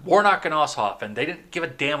on Warnock and Ossoff, and they didn't give a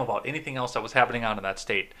damn about anything else that was happening on in that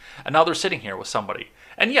state. And now they're sitting here with somebody.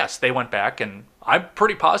 And yes, they went back, and I'm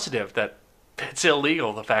pretty positive that it's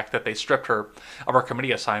illegal, the fact that they stripped her of her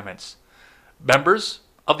committee assignments. Members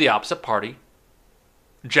of the opposite party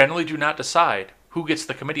generally do not decide who gets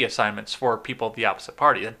the committee assignments for people of the opposite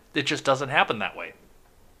party. It just doesn't happen that way.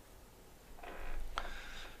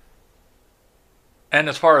 And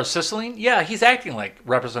as far as Cicilline, yeah, he's acting like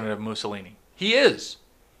Representative Mussolini. He is.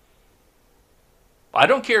 I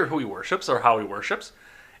don't care who he worships or how he worships.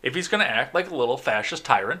 If he's going to act like a little fascist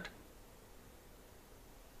tyrant,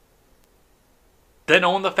 then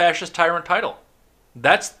own the fascist tyrant title.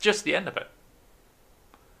 That's just the end of it.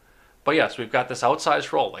 But yes, we've got this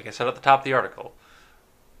outsized role, like I said at the top of the article,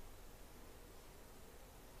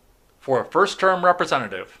 for a first-term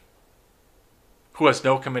representative who has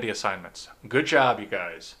no committee assignments. Good job, you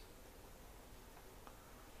guys.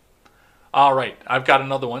 All right, I've got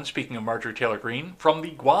another one, speaking of Marjorie Taylor Greene, from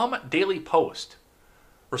the Guam Daily Post,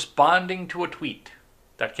 responding to a tweet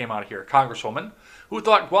that came out of here. Congresswoman who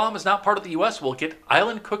thought Guam is not part of the U.S. will get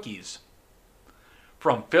island cookies.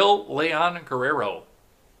 From Phil Leon Guerrero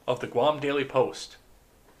of the Guam Daily Post.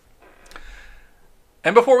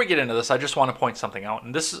 And before we get into this, I just want to point something out.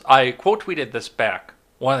 And this is, I quote tweeted this back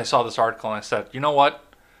when I saw this article, and I said, you know what?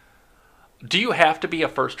 Do you have to be a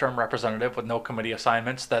first-term representative with no committee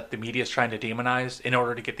assignments that the media is trying to demonize in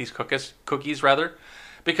order to get these cookies?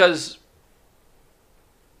 Because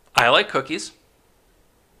I like cookies.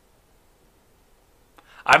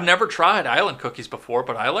 I've never tried island cookies before,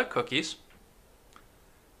 but I like cookies.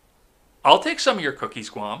 I'll take some of your cookies,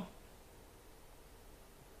 Guam.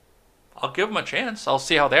 I'll give them a chance. I'll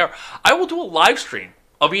see how they are. I will do a live stream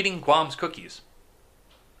of eating Guam's cookies,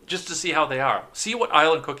 just to see how they are. See what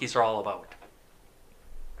island cookies are all about.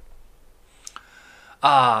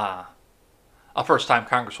 A first-time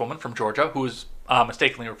congresswoman from Georgia who is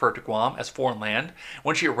mistakenly referred to Guam as foreign land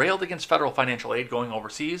when she railed against federal financial aid going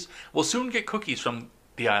overseas will soon get cookies from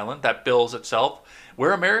the island that bills itself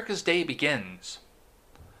where America's day begins.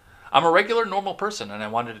 I'm a regular, normal person, and I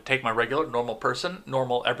wanted to take my regular, normal person,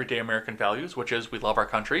 normal, everyday American values, which is we love our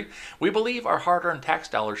country. We believe our hard-earned tax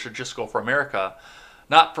dollars should just go for America,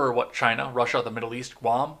 not for what China, Russia, the Middle East,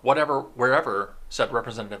 Guam, whatever, wherever, said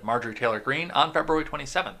Representative Marjorie Taylor Greene on February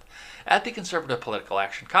 27th at the Conservative Political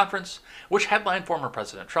Action Conference, which headlined former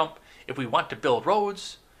President Trump. If we want to build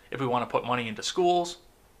roads, if we want to put money into schools,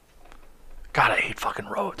 God, I hate fucking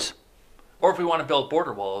roads. Or if we want to build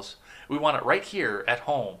border walls, we want it right here at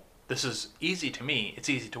home. This is easy to me, it's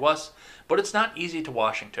easy to us, but it's not easy to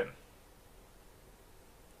Washington.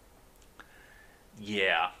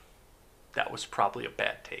 Yeah. That was probably a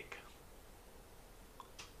bad take.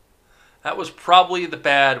 That was probably the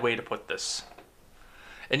bad way to put this.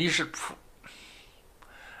 And you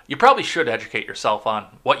probably should educate yourself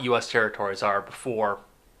on what U.S. territories are before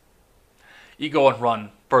you go and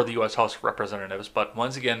run for the U.S. House of Representatives. But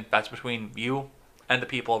once again, that's between you and the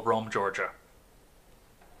people of Rome, Georgia.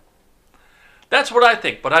 That's what I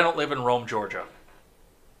think, but I don't live in Rome, Georgia.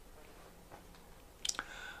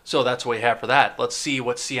 So that's what we have for that. Let's see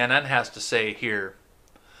what CNN has to say here.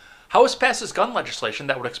 House passes gun legislation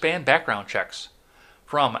that would expand background checks.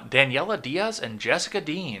 From Daniela Diaz and Jessica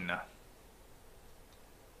Dean.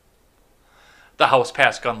 The House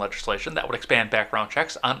passed gun legislation that would expand background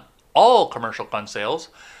checks on all commercial gun sales,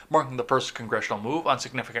 marking the first congressional move on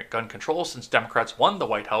significant gun control since Democrats won the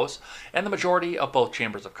White House and the majority of both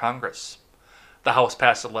chambers of Congress. The House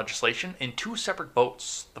passed the legislation in two separate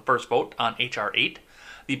votes. The first vote on H.R. 8,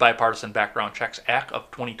 The Bipartisan Background Checks Act of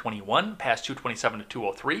 2021 passed 227 to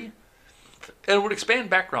 203. And would expand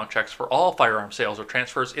background checks for all firearm sales or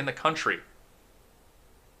transfers in the country.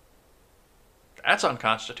 That's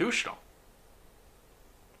unconstitutional.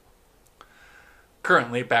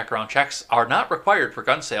 Currently, background checks are not required for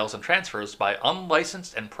gun sales and transfers by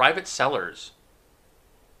unlicensed and private sellers.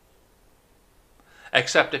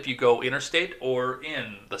 Except if you go interstate or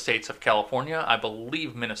in the states of California, I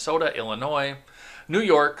believe Minnesota, Illinois, New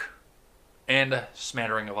York, and a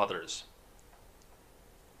smattering of others.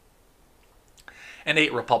 And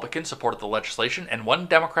 8 Republicans supported the legislation and 1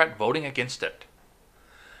 Democrat voting against it.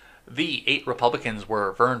 The 8 Republicans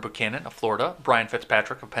were Vern Buchanan of Florida, Brian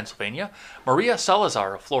Fitzpatrick of Pennsylvania, Maria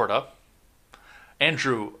Salazar of Florida,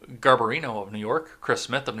 Andrew Garbarino of New York, Chris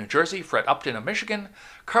Smith of New Jersey, Fred Upton of Michigan,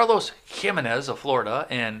 Carlos Jimenez of Florida,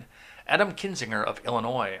 and Adam Kinzinger of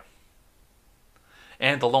Illinois.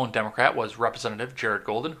 And the lone Democrat was Representative Jared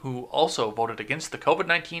Golden, who also voted against the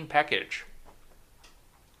COVID-19 package.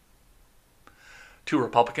 2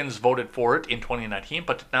 Republicans voted for it in 2019,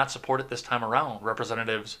 but did not support it this time around.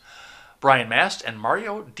 Representatives Brian Mast and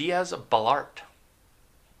Mario Diaz-Balart.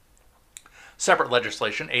 Separate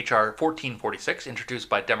legislation, H.R. 1446, introduced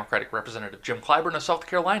by Democratic Representative Jim Clyburn of South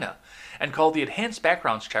Carolina, and called the Enhanced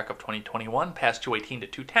Backgrounds Check of 2021, passed 218 to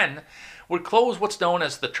 210, would close what's known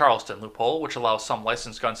as the Charleston loophole, which allows some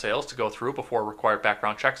licensed gun sales to go through before required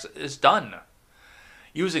background checks is done.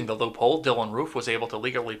 Using the loophole, Dylan Roof was able to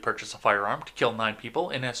legally purchase a firearm to kill 9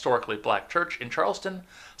 people in a historically black church in Charleston,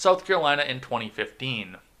 South Carolina in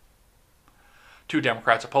 2015. 2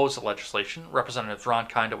 Democrats opposed the legislation, Representatives Ron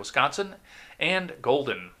Kind of Wisconsin and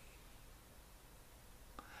Golden.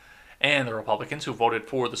 And the Republicans who voted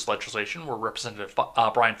for this legislation were Representative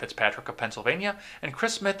Brian Fitzpatrick of Pennsylvania and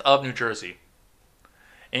Chris Smith of New Jersey.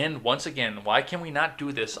 And once again, why can we not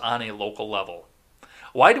do this on a local level?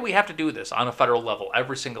 Why do we have to do this on a federal level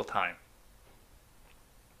every single time?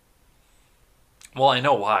 Well, I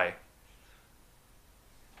know why.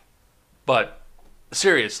 But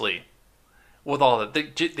seriously, with all that,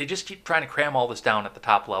 they just keep trying to cram all this down at the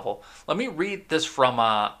top level. Let me read this from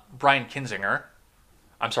Adam Kinzinger,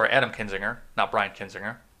 not Brian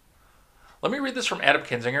Kinzinger. Let me read this from Adam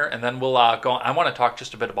Kinzinger, and then we'll go on. I want to talk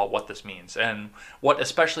just a bit about what this means and what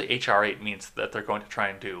especially H.R. 8 means that they're going to try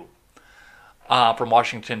and do. From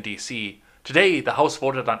Washington, D.C. Today, the House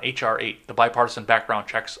voted on H.R. 8, the Bipartisan Background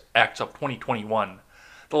Checks Act of 2021.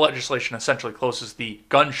 The legislation essentially closes the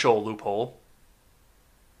gun show loophole,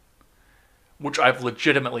 which I've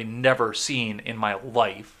legitimately never seen in my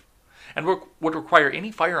life, and would require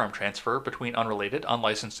any firearm transfer between unrelated,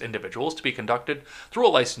 unlicensed individuals to be conducted through a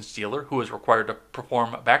licensed dealer who is required to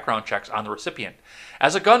perform background checks on the recipient.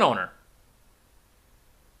 As a gun owner,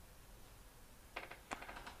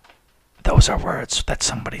 those are words that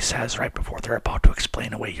somebody says right before they're about to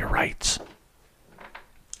explain away your rights.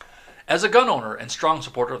 As a gun owner and strong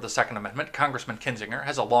supporter of the Second Amendment, Congressman Kinzinger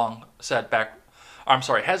has long said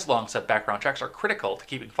background checks are critical to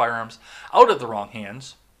keeping firearms out of the wrong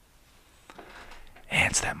hands,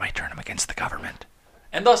 hands that might turn them against the government,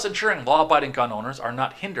 and thus ensuring law-abiding gun owners are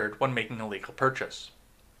not hindered when making a legal purchase.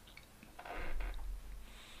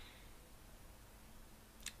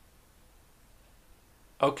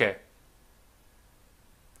 Okay.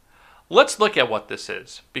 Let's look at what this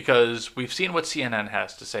is, because we've seen what CNN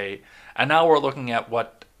has to say, and now we're looking at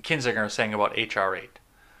what Kinzinger is saying about H.R. 8.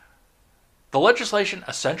 The legislation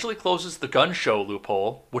essentially closes the gun show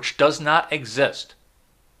loophole, which does not exist.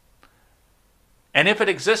 And if it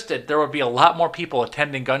existed, there would be a lot more people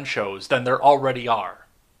attending gun shows than there already are.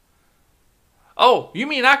 Oh, you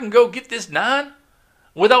mean I can go get this 9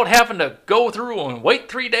 without having to go through and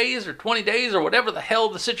wait 3 days or 20 days or whatever the hell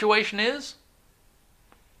the situation is?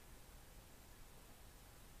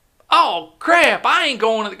 Oh, crap, I ain't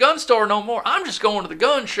going to the gun store no more. I'm just going to the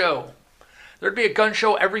gun show. There'd be a gun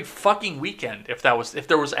show every fucking weekend if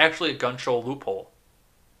there was actually a gun show loophole.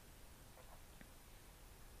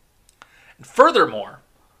 And furthermore,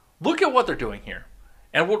 look at what they're doing here,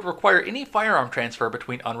 and would require any firearm transfer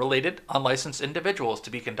between unrelated, unlicensed individuals to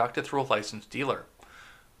be conducted through a licensed dealer,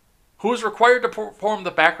 who is required to perform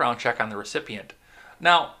the background check on the recipient.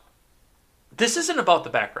 Now, this isn't about the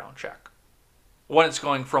background check when it's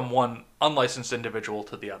going from one unlicensed individual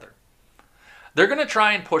to the other. They're going to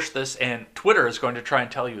try and push this, and Twitter is going to try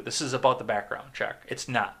and tell you this is about the background check. It's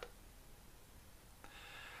not.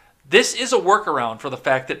 This is a workaround for the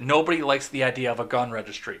fact that nobody likes the idea of a gun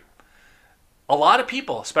registry. A lot of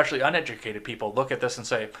people, especially uneducated people, look at this and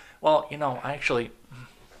say, well,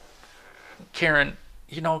 Karen,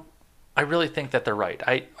 I really think that they're right.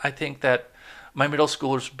 I think that my middle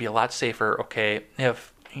schoolers would be a lot safer, okay,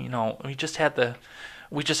 if we just had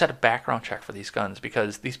a background check for these guns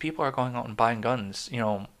because these people are going out and buying guns,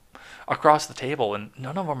 across the table, and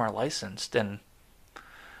none of them are licensed, and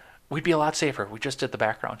we'd be a lot safer if we just did the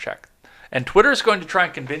background check. And Twitter is going to try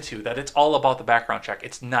and convince you that it's all about the background check.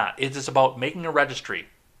 It's not. It is about making a registry.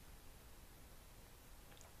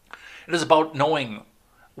 It is about knowing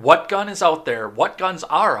what gun is out there, what guns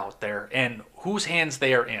are out there, and whose hands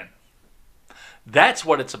they are in. That's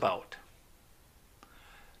what it's about.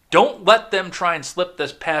 Don't let them try and slip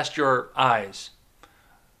this past your eyes,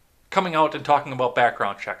 coming out and talking about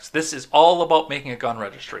background checks. This is all about making a gun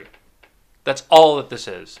registry. That's all that this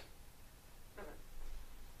is.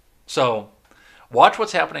 So, watch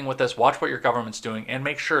what's happening with this, watch what your government's doing, and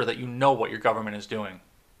make sure that you know what your government is doing.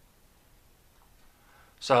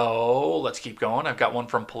 So, let's keep going. I've got one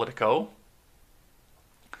from Politico.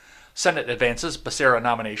 Senate advances Becerra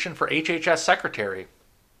nomination for HHS Secretary.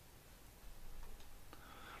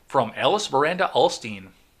 From Alice Miranda Alstein.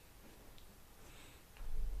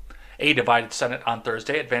 A divided Senate on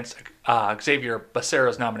Thursday advanced Xavier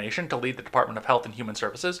Becerra's nomination to lead the Department of Health and Human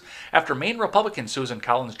Services after Maine Republican Susan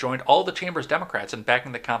Collins joined all the chamber's Democrats in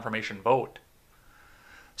backing the confirmation vote.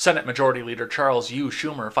 Senate Majority Leader Charles U.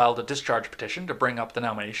 Schumer filed a discharge petition to bring up the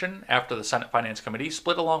nomination after the Senate Finance Committee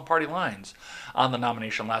split along party lines on the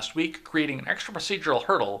nomination last week, creating an extra procedural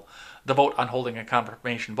hurdle. The vote on holding a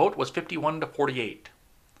confirmation vote was 51-48.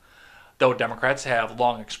 Though Democrats have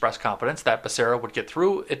long expressed confidence that Becerra would get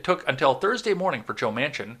through, it took until Thursday morning for Joe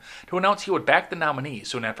Manchin to announce he would back the nominee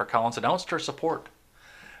soon after Collins announced her support.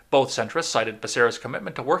 Both centrists cited Becerra's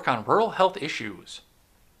commitment to work on rural health issues.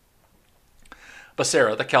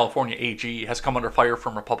 Becerra, the California AG, has come under fire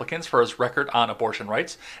from Republicans for his record on abortion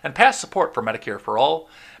rights and past support for Medicare for All.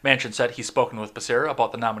 Manchin said he's spoken with Becerra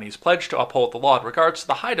about the nominee's pledge to uphold the law in regards to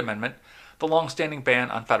the Hyde Amendment, the long-standing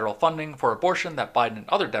ban on federal funding for abortion that Biden and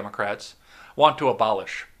other Democrats want to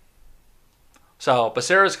abolish. So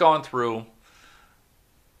Becerra's gone through,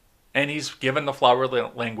 and he's given the flowery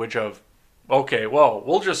language of, okay, well,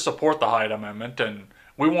 we'll just support the Hyde Amendment, and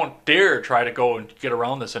we won't dare try to go and get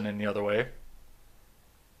around this in any other way.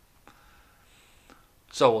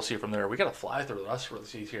 So we'll see from there. We got to fly through the rest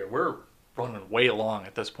of these here. We're running way long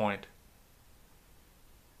at this point.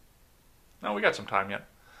 No, we got some time yet.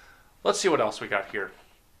 Let's see what else we got here.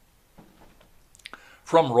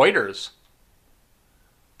 From Reuters,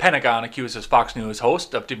 Pentagon accuses Fox News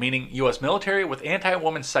host of demeaning U.S. military with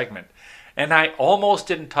anti-woman segment. And I almost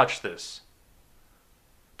didn't touch this.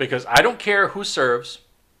 Because I don't care who serves.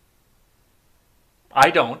 I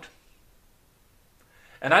don't.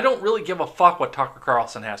 And I don't really give a fuck what Tucker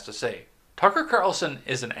Carlson has to say. Tucker Carlson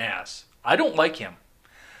is an ass. I don't like him.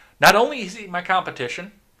 Not only is he my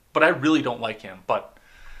competition, but I really don't like him. But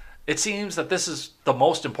it seems that this is the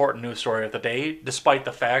most important news story of the day, despite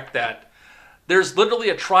the fact that there's literally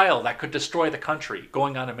a trial that could destroy the country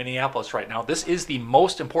going on in Minneapolis right now. This is the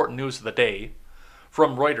most important news of the day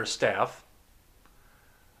from Reuters staff.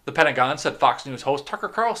 The Pentagon said Fox News host Tucker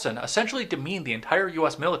Carlson essentially demeaned the entire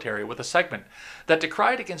U.S. military with a segment that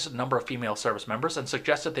decried against a number of female service members and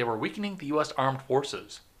suggested they were weakening the U.S. armed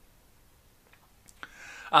forces.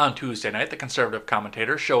 On Tuesday night, the conservative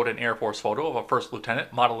commentator showed an Air Force photo of a first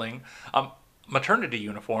lieutenant modeling a maternity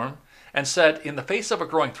uniform and said, in the face of a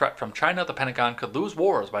growing threat from China, the Pentagon could lose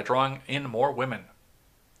wars by drawing in more women.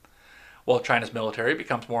 While China's military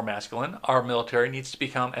becomes more masculine, our military needs to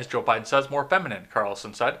become, as Joe Biden says, more feminine,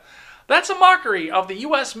 Carlson said. That's a mockery of the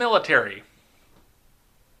U.S. military.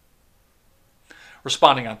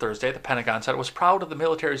 Responding on Thursday, the Pentagon said it was proud of the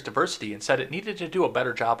military's diversity and said it needed to do a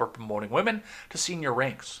better job of promoting women to senior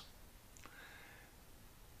ranks.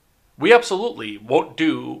 We absolutely won't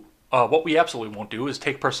do, what we absolutely won't do is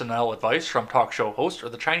take personnel advice from talk show hosts or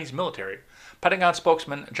the Chinese military, Pentagon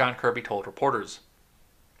spokesman John Kirby told reporters.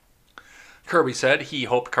 Kirby said he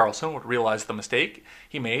hoped Carlson would realize the mistake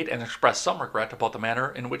he made and express some regret about the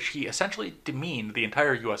manner in which he essentially demeaned the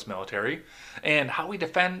entire U.S. military and how we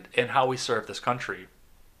defend and how we serve this country.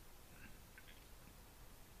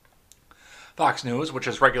 Fox News, which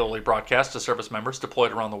is regularly broadcast to service members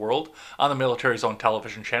deployed around the world on the military's own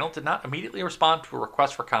television channel, did not immediately respond to a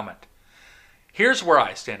request for comment. Here's where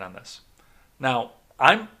I stand on this. Now,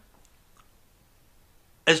 I'm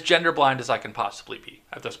as gender blind as I can possibly be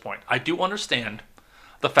at this point. I do understand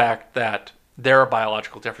the fact that there are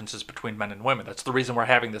biological differences between men and women. That's the reason we're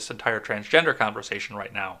having this entire transgender conversation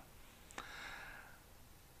right now.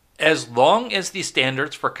 As long as the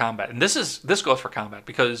standards for combat, and this goes for combat,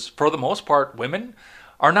 because for the most part, women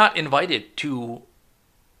are not invited to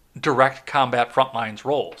direct combat frontlines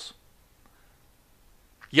roles.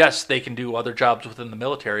 Yes, they can do other jobs within the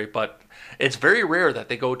military, but it's very rare that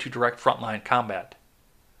they go to direct frontline combat.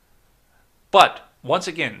 But, once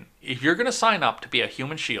again, if you're going to sign up to be a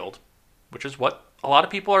human shield, which is what a lot of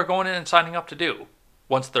people are going in and signing up to do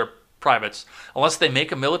once they're privates, unless they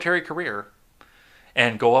make a military career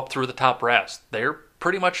and go up through the top brass, they're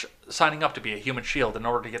pretty much signing up to be a human shield in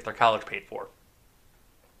order to get their college paid for.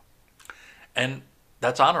 And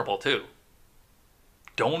that's honorable too.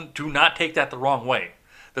 Do not take that the wrong way.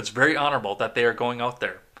 That's very honorable that they are going out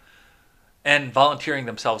there and volunteering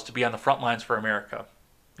themselves to be on the front lines for America.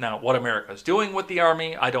 Now, what America is doing with the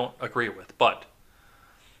Army, I don't agree with. But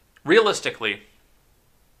realistically,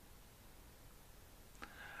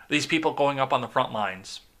 these people going up on the front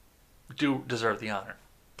lines do deserve the honor.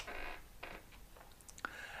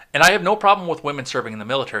 And I have no problem with women serving in the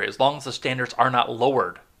military as long as the standards are not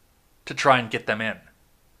lowered to try and get them in.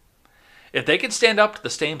 If they can stand up to the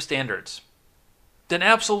same standards, then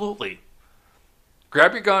absolutely.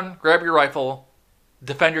 Grab your gun, grab your rifle,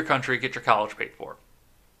 defend your country, get your college paid for.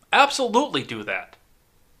 Absolutely do that.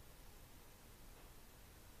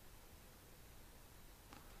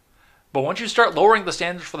 But once you start lowering the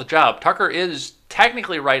standards for the job, Tucker is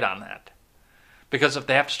technically right on that. Because if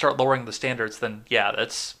they have to start lowering the standards, then yeah,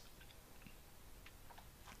 that's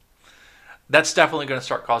definitely going to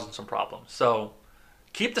start causing some problems. So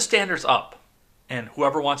keep the standards up. And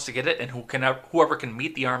whoever wants to get it and whoever can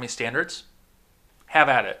meet the Army standards, have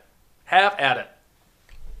at it. Have at it.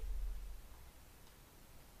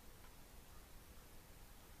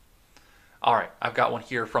 All right, I've got one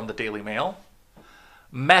here from the Daily Mail.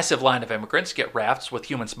 Massive line of immigrants get rafts with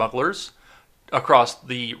human smugglers across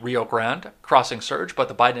the Rio Grande. Crossing surge, but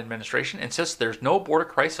the Biden administration insists there's no border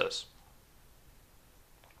crisis.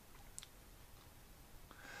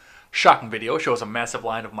 Shocking video shows a massive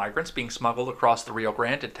line of migrants being smuggled across the Rio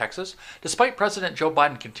Grande in Texas, despite President Joe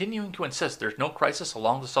Biden continuing to insist there's no crisis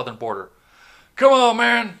along the southern border. Come on,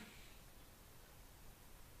 man!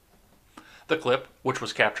 The clip, which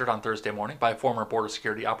was captured on Thursday morning by former Border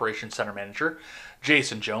Security Operations Center Manager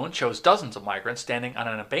Jason Jones, shows dozens of migrants standing on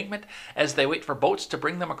an embankment as they wait for boats to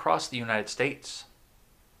bring them across the United States.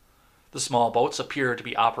 The small boats appear to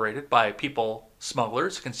be operated by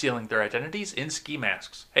smugglers concealing their identities in ski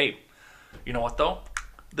masks. Hey, you know what though?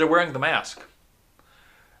 They're wearing the mask.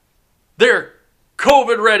 They're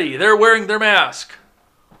COVID ready. They're wearing their mask.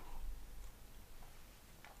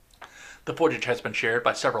 The footage has been shared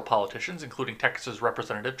by several politicians, including Texas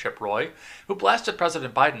Representative Chip Roy, who blasted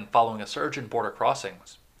President Biden following a surge in border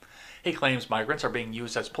crossings. He claims migrants are being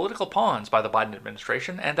used as political pawns by the Biden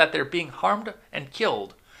administration and that they're being harmed and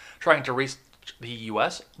killed trying to reach the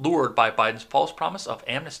U.S., lured by Biden's false promise of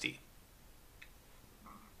amnesty.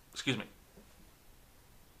 Excuse me.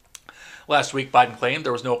 Last week, Biden claimed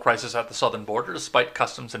there was no crisis at the southern border despite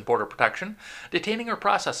Customs and Border Protection detaining or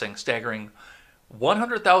processing staggering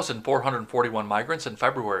 100,441 migrants in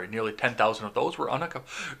February. Nearly 10,000 of those were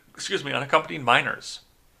unaccompanied minors.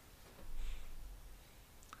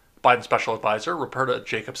 Biden's special advisor, Roberta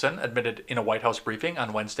Jacobson, admitted in a White House briefing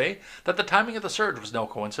on Wednesday that the timing of the surge was no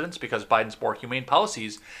coincidence because Biden's more humane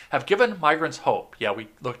policies have given migrants hope. Yeah, we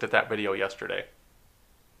looked at that video yesterday.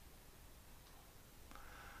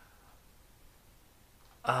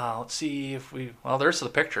 Let's see if well, there's the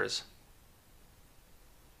pictures.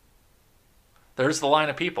 There's the line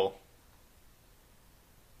of people.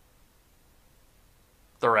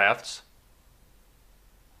 The rafts.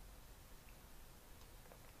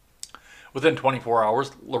 Within 24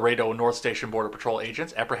 hours, Laredo North Station Border Patrol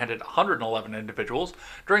agents apprehended 111 individuals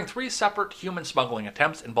during 3 separate human smuggling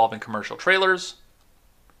attempts involving commercial trailers.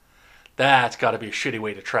 That's got to be a shitty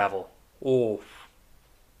way to travel. Oh.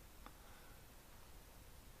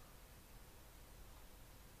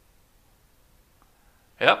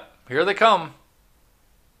 Yep, here they come.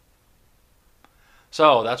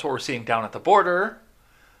 So that's what we're seeing down at the border.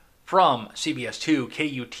 From CBS 2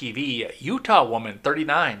 KUTV, Utah woman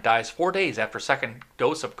 39 dies 4 days after second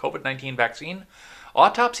dose of COVID-19 vaccine.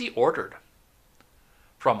 Autopsy ordered.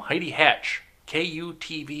 From Heidi Hatch,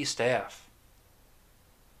 KUTV staff.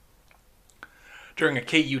 During a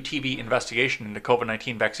KUTV investigation into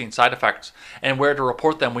COVID-19 vaccine side effects and where to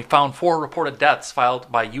report them, we found 4 reported deaths filed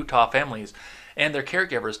by Utah families and their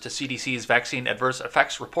caregivers to CDC's Vaccine Adverse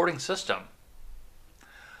Effects Reporting System.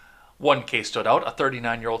 One case stood out, a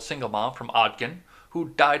 39-year-old single mom from Ogden who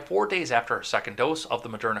died 4 days after her second dose of the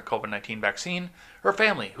Moderna COVID-19 vaccine. Her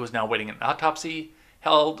family, who is now waiting an autopsy,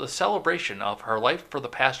 held a celebration of her life for the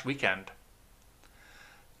past weekend.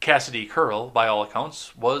 Cassidy Curl, by all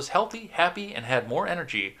accounts, was healthy, happy, and had more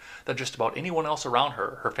energy than just about anyone else around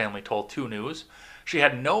her, her family told 2 News. She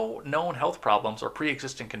had no known health problems or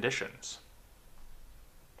pre-existing conditions.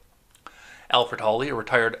 Alfred Hawley, a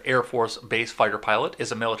retired Air Force base fighter pilot,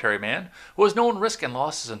 is a military man who has known risk and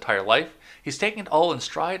loss his entire life. He's taken it all in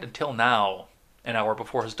stride until now. An hour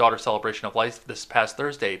before his daughter's celebration of life this past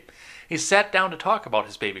Thursday, he sat down to talk about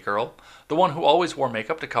his baby girl, the one who always wore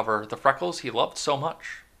makeup to cover the freckles he loved so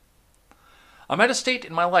much. "I'm at a state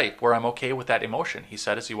in my life where I'm okay with that emotion," he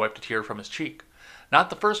said as he wiped a tear from his cheek. "Not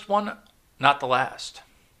the first one, not the last.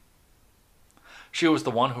 She was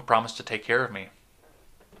the one who promised to take care of me."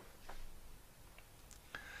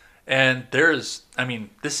 And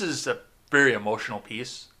this is a very emotional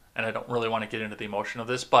piece, and I don't really want to get into the emotion of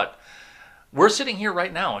this, but we're sitting here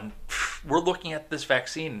right now, and we're looking at this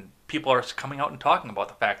vaccine. People are coming out and talking about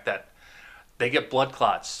the fact that they get blood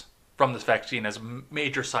clots from this vaccine as a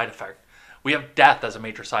major side effect. We have death as a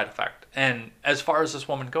major side effect. And as far as this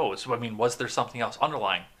woman goes, was there something else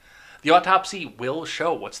underlying? The autopsy will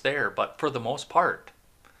show what's there, but for the most part,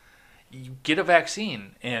 you get a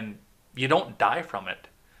vaccine and you don't die from it.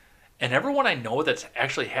 And everyone I know that's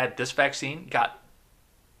actually had this vaccine got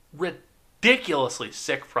ridiculously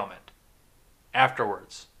sick from it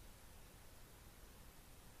afterwards.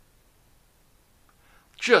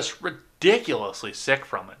 Just ridiculously sick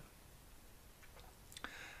from it.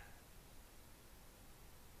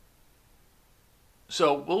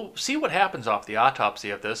 So we'll see what happens off the autopsy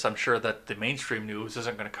of this. I'm sure that the mainstream news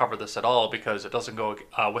isn't going to cover this at all because it doesn't go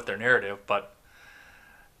with their narrative. But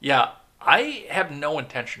yeah, I have no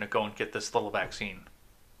intention to go and get this little vaccine.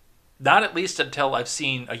 Not at least until I've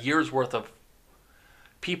seen a year's worth of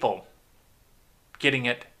people getting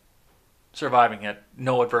it, surviving it,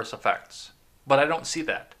 no adverse effects. But I don't see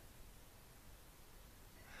that.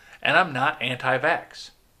 And I'm not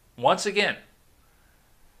anti-vax. Once again,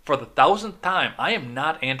 for the 1000th time, I am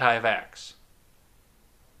not anti-vax.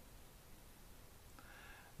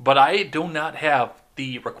 But I do not have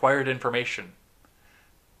the required information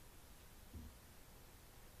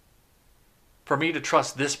for me to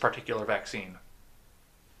trust this particular vaccine.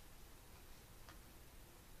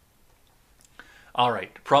 All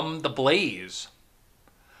right, from The Blaze,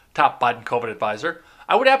 top Biden COVID advisor,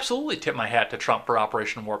 "I would absolutely tip my hat to Trump for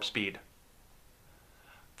Operation Warp Speed."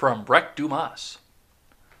 From Breck Dumas,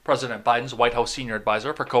 President Biden's White House senior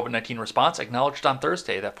advisor for COVID-19 response acknowledged on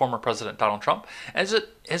Thursday that former President Donald Trump and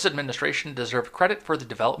his administration deserve credit for the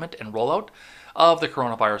development and rollout of the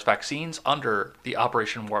coronavirus vaccines under the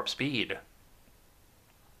Operation Warp Speed.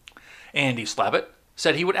 Andy Slavitt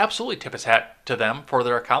said he would absolutely tip his hat to them for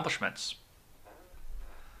their accomplishments.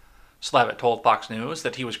 Slavitt told Fox News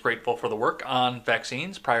that he was grateful for the work on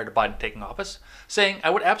vaccines prior to Biden taking office, saying, "I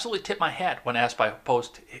would absolutely tip my hat" when asked by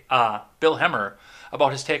host Bill Hemmer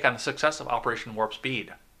about his take on the success of Operation Warp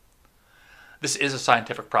Speed. "This is a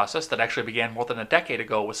scientific process that actually began more than a decade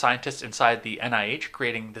ago with scientists inside the NIH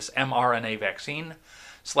creating this mRNA vaccine,"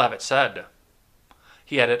 Slavitt said.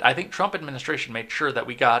 He added, "I think Trump administration made sure that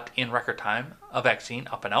we got, in record time, a vaccine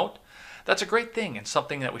up and out. That's a great thing and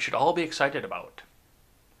something that we should all be excited about."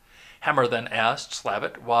 Hemmer then asked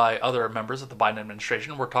Slavitt why other members of the Biden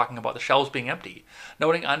administration were talking about the shelves being empty,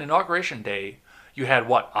 noting on Inauguration Day you had,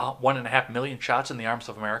 1.5 million shots in the arms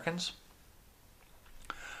of Americans?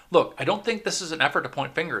 "Look, I don't think this is an effort to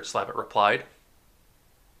point fingers," Slavitt replied.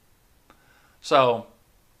 So,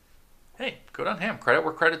 hey, good on him. Credit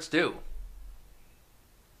where credit's due.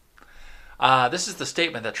 This is the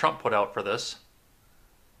statement that Trump put out for this,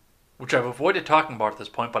 which I've avoided talking about at this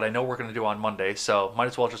point, but I know we're going to do on Monday, so might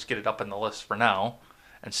as well just get it up in the list for now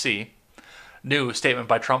and see. New statement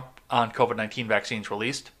by Trump on COVID-19 vaccines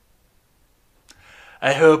released.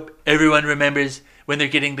 "I hope everyone remembers when they're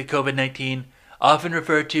getting the COVID-19, often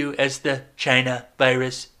referred to as the China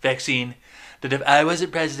virus vaccine, that if I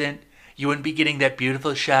wasn't president, you wouldn't be getting that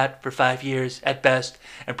beautiful shot for 5 years at best,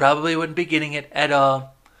 and probably wouldn't be getting it at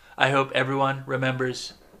all. I hope everyone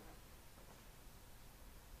remembers."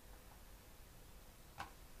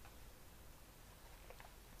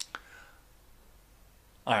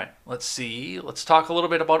 All right, let's see. Let's talk a little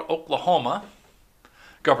bit about Oklahoma.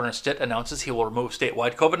 Governor Stitt announces he will remove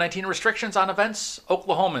statewide COVID-19 restrictions on events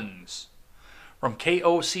Oklahomans. From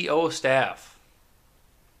KOCO staff.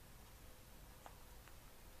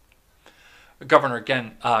 Governor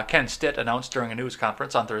Ken Stitt announced during a news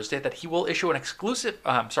conference on Thursday that he will issue an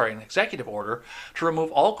executive order to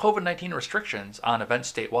remove all COVID-19 restrictions on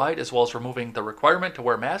events statewide, as well as removing the requirement to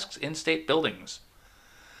wear masks in state buildings.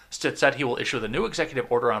 Stitt said he will issue the new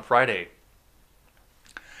executive order on Friday.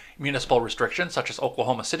 Municipal restrictions, such as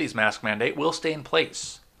Oklahoma City's mask mandate, will stay in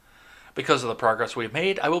place. Because of the progress we've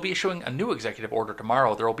made, I will be issuing a new executive order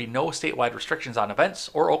tomorrow. There will be no statewide restrictions on events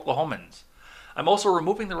or Oklahomans. I'm also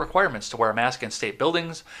removing the requirements to wear a mask in state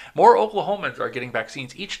buildings. More Oklahomans are getting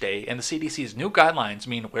vaccines each day, and the CDC's new guidelines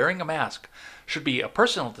mean wearing a mask should be a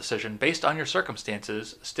personal decision based on your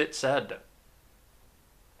circumstances, Stitt said.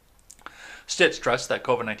 Stitt stressed that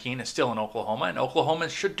COVID-19 is still in Oklahoma, and Oklahomans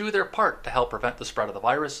should do their part to help prevent the spread of the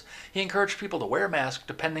virus. He encouraged people to wear masks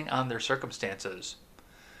depending on their circumstances.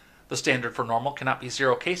 The standard for normal cannot be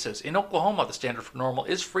 0 cases. In Oklahoma, the standard for normal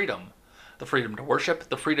is freedom. The freedom to worship,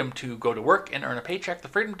 the freedom to go to work and earn a paycheck, the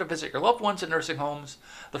freedom to visit your loved ones in nursing homes,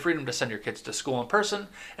 the freedom to send your kids to school in person,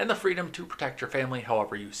 and the freedom to protect your family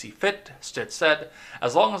however you see fit, Stitt said.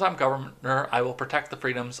 As long as I'm governor, I will protect the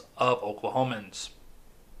freedoms of Oklahomans.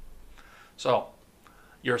 So,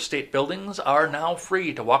 your state buildings are now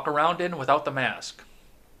free to walk around in without the mask.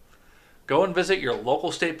 Go and visit your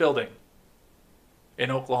local state building in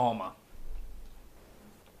Oklahoma.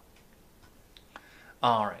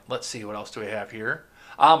 All right, let's see, what else do we have here?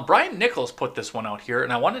 Brian Nichols put this one out here,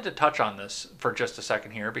 and I wanted to touch on this for just a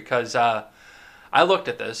second here because I looked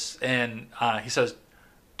at this, and he says,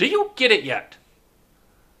 "Do you get it yet?"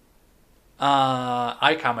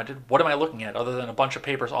 I commented, "What am I looking at other than a bunch of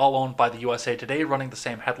papers all owned by the USA Today running the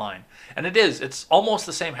same headline?" And it's almost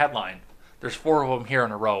the same headline. There's 4 of them here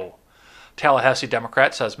in a row. Tallahassee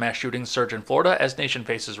Democrat says mass shootings surge in Florida as nation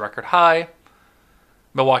faces record high.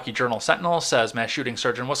 Milwaukee Journal-Sentinel says mass shooting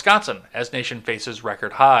surge in Wisconsin as nation faces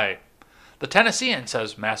record high. The Tennessean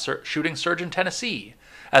says mass shooting surge in Tennessee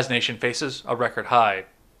as nation faces a record high.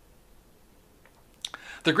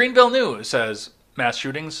 The Greenville News says mass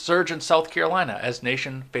shootings surge in South Carolina as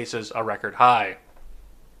nation faces a record high.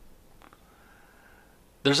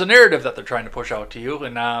 There's a narrative that they're trying to push out to you,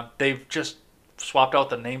 and they've just swapped out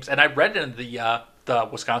the names. And I read in the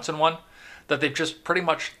Wisconsin one that they've just pretty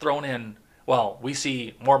much thrown in, well, we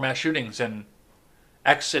see more mass shootings in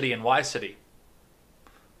X city and Y city.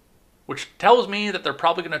 Which tells me that they're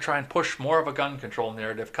probably going to try and push more of a gun control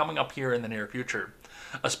narrative coming up here in the near future.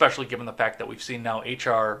 Especially given the fact that we've seen now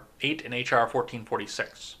H.R. 8 and H.R.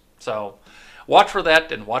 1446. So, watch for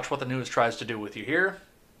that and watch what the news tries to do with you here.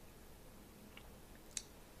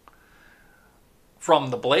 From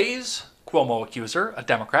The Blaze, Cuomo accuser, a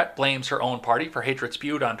Democrat, blames her own party for hatred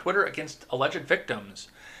spewed on Twitter against alleged victims.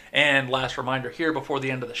 And last reminder here before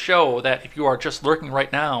the end of the show that if you are just lurking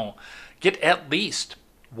right now, get at least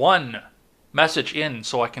one message in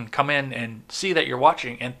so I can come in and see that you're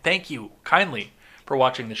watching. And thank you kindly for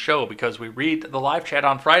watching the show because we read the live chat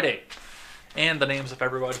on Friday. And the names of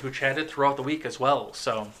everybody who chatted throughout the week as well.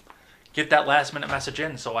 So get that last minute message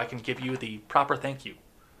in so I can give you the proper thank you.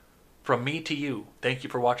 From me to you, thank you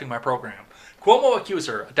for watching my program. Cuomo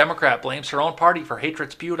accuser, a Democrat, blames her own party for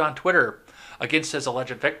hatred spewed on Twitter against his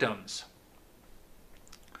alleged victims.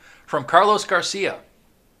 From Carlos Garcia,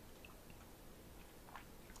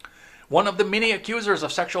 one of the many accusers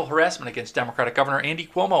of sexual harassment against Democratic Governor Andy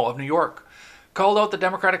Cuomo of New York, called out the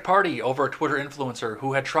Democratic Party over a Twitter influencer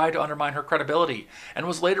who had tried to undermine her credibility and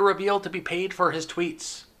was later revealed to be paid for his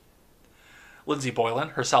tweets. Lindsey Boylan,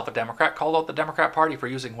 herself a Democrat, called out the Democrat Party for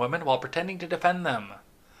using women while pretending to defend them.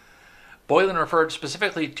 Boylan referred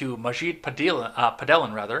specifically to Majid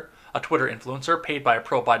Padelin, a Twitter influencer paid by a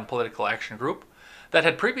pro-Biden political action group, that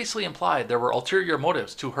had previously implied there were ulterior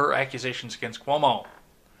motives to her accusations against Cuomo.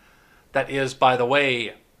 That is, by the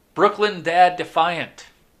way, Brooklyn Dad defiant.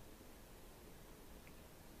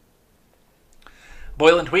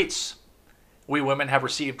 Boylan tweets, "We women have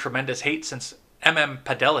received tremendous hate since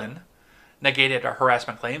Padelin negated our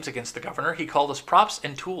harassment claims against the governor. He called us props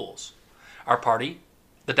and tools. Our party,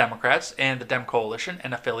 the Democrats, and the Dem Coalition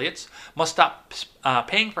and affiliates must stop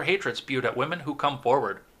paying for hatred spewed at women who come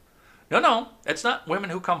forward." No, it's not women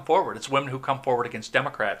who come forward. It's women who come forward against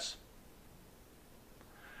Democrats.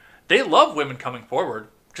 They love women coming forward,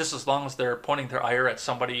 just as long as they're pointing their ire at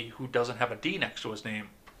somebody who doesn't have a D next to his name.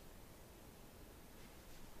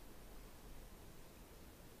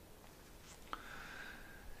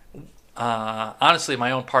 Honestly,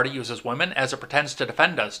 my own party uses women as it pretends to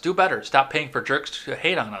defend us. Do better. Stop paying for jerks to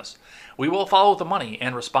hate on us. We will follow the money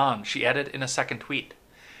and respond, she added in a second tweet.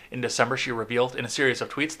 In December, she revealed in a series of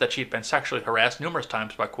tweets that she had been sexually harassed numerous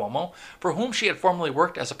times by Cuomo, for whom she had formerly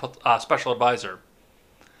worked as a special advisor.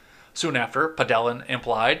 Soon after, Padelin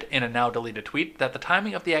implied in a now-deleted tweet that the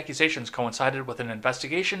timing of the accusations coincided with an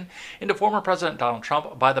investigation into former President Donald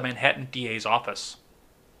Trump by the Manhattan DA's office.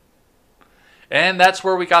 And that's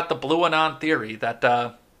where we got the blue anon theory that,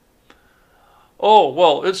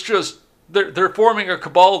 it's just, they're forming a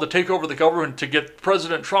cabal to take over the government to get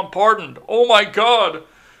President Trump pardoned. Oh my God!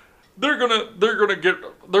 They're gonna get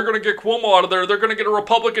Cuomo out of there. They're gonna get a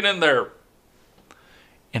Republican in there.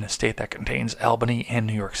 In a state that contains Albany and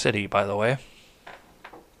New York City, by the way.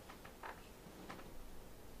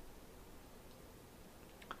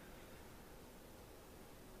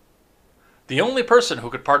 The only person who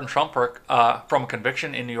could pardon Trump from a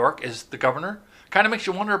conviction in New York is the governor. Kind of makes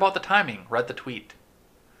you wonder about the timing. Read the tweet.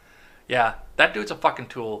 Yeah, that dude's a fucking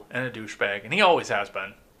tool and a douchebag, and he always has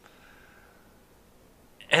been.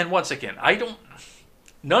 And once again,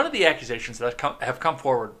 none of the accusations that have come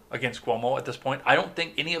forward against Cuomo at this point, I don't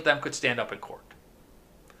think any of them could stand up in court.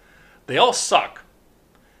 They all suck,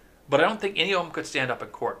 but I don't think any of them could stand up in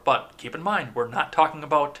court. But keep in mind, we're not talking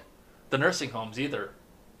about the nursing homes either.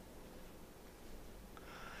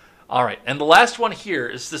 All right, and the last one here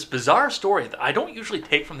is this bizarre story that I don't usually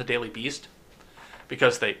take from the Daily Beast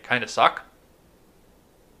because they kind of suck.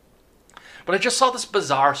 But I just saw this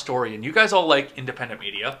bizarre story, and you guys all like independent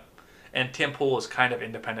media, and Tim Pool is kind of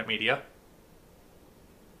independent media.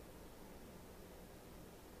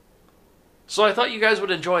 So I thought you guys would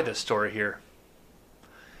enjoy this story here.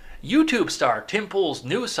 YouTube star Tim Pool's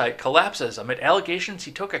news site collapses amid allegations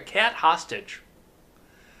he took a cat hostage.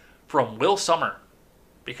 From Will Sommer.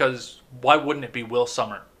 Because why wouldn't it be Will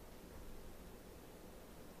Sommer?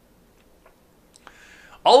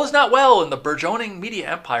 All is not well in the burgeoning media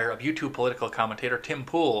empire of YouTube political commentator Tim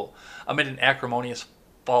Pool, amid an acrimonious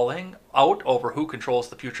falling out over who controls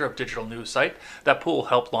the future of digital news site that Pool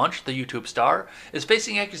helped launch. The YouTube star is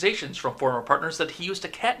facing accusations from former partners that he used a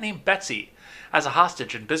cat named Betsy as a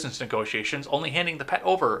hostage in business negotiations, only handing the pet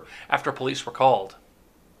over after police were called.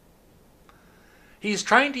 "He's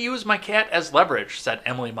trying to use my cat as leverage," said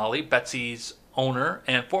Emily Molly, Betsy's owner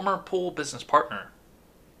and former Pool business partner.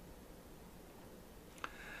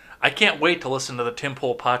 I can't wait to listen to the Tim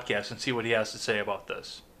Pool podcast and see what he has to say about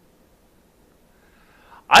this.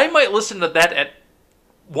 I might listen to that at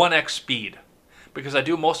 1x speed, because I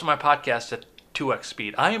do most of my podcasts at 2x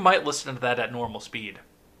speed. I might listen to that at normal speed.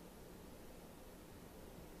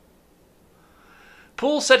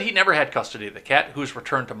 Poole said he never had custody of the cat, whose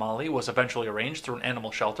return to Molly was eventually arranged through an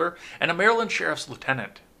animal shelter and a Maryland sheriff's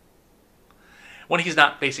lieutenant. When he's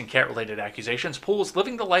not facing cat-related accusations, Poole is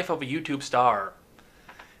living the life of a YouTube star.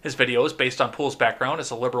 His videos, based on Poole's background as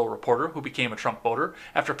a liberal reporter who became a Trump voter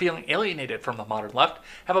after feeling alienated from the modern left,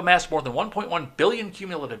 have amassed more than 1.1 billion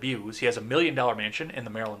cumulative views. He has a $1 million mansion in the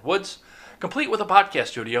Maryland woods, complete with a podcast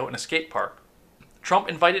studio and a skate park. Trump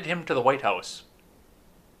invited him to the White House.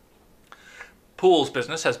 Poole's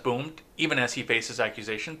business has boomed, even as he faces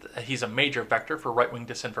accusations that he's a major vector for right-wing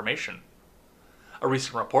disinformation. A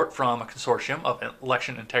recent report from a consortium of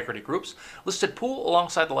election integrity groups listed Poole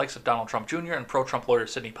alongside the likes of Donald Trump Jr. and pro-Trump lawyer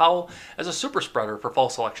Sidney Powell as a super spreader for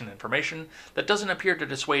false election information that doesn't appear to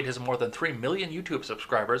dissuade his more than 3 million YouTube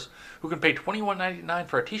subscribers who can pay $21.99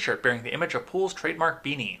 for a t-shirt bearing the image of Poole's trademark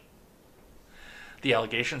beanie. The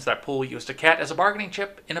allegations that Poole used a cat as a bargaining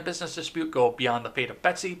chip in a business dispute go beyond the fate of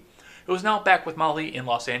Betsy, who is now back with Molly in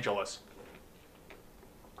Los Angeles.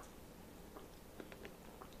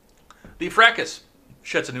 The fracas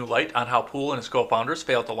sheds a new light on how Poole and his co-founders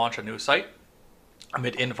failed to launch a news site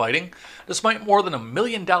amid infighting, despite more than $1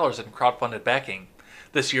 million in crowdfunded backing.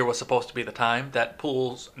 This year was supposed to be the time that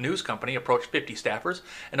Poole's news company approached 50 staffers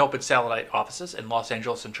and opened satellite offices in Los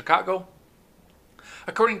Angeles and Chicago.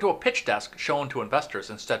 According to a pitch deck shown to investors,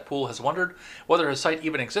 instead Poole has wondered whether his site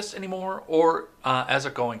even exists anymore or as a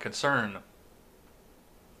going concern.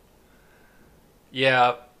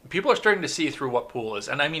 Yeah, people are starting to see through what Poole is.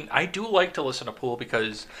 And I mean, I do like to listen to Poole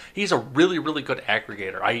because he's a really, really good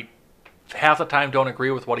aggregator. I half the time don't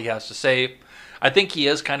agree with what he has to say. I think he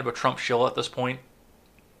is kind of a Trump shill at this point.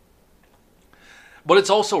 But it's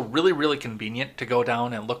also really, really convenient to go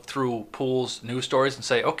down and look through Poole's news stories and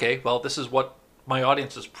say, okay, well, this is what my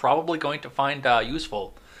audience is probably going to find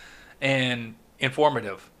useful and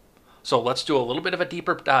informative. So let's do a little bit of a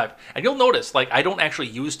deeper dive. And you'll notice, like, I don't actually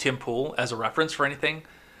use Tim Pool as a reference for anything,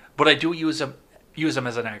 but I do use him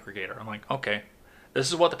as an aggregator. I'm like, okay, this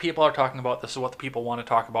is what the people are talking about. This is what the people want to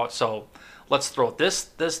talk about. So let's throw this,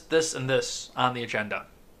 and this on the agenda.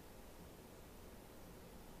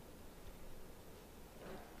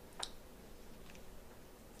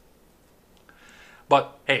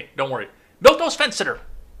 But hey, don't worry. Milk-Nose Fence Sitter.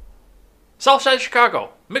 South Side of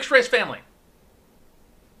Chicago. Mixed race family.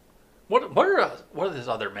 What are his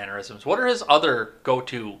other mannerisms? What are his other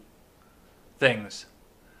go-to things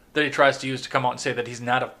that he tries to use to come out and say that he's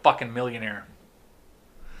not a fucking millionaire?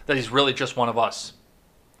 That he's really just one of us?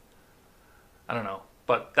 I don't know.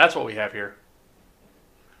 But that's what we have here.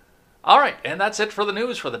 All right, and that's it for the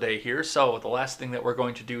news for the day here. So the last thing that we're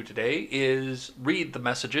going to do today is read the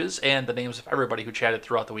messages and the names of everybody who chatted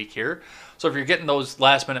throughout the week here. So if you're getting those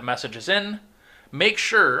last minute messages in, make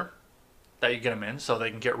sure that you get them in so they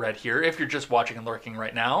can get read here if you're just watching and lurking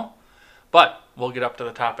right now. But we'll get up to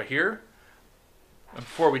the top of here. And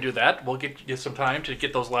before we do that, we'll get you some time to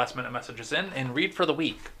get those last minute messages in and read for the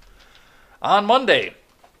week. On Monday,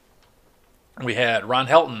 we had Ron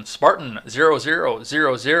Helton, Spartan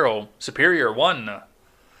 0000, Superior 1.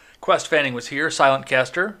 Quest Fanning was here, Silent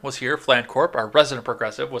Caster was here, Flancorp, our resident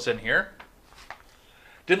progressive, was in here.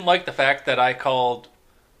 Didn't like the fact that I called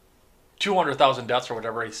 200,000 deaths or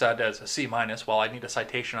whatever he said as a C-. Well, I need a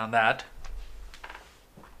citation on that.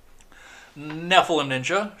 Nephilim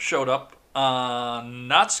Ninja showed up.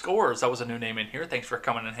 Not Scores, that was a new name in here. Thanks for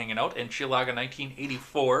coming and hanging out. And Chilaga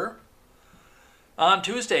 1984. On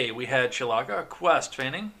Tuesday, we had Chilaga, Quest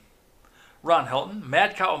Fanning, Ron Helton,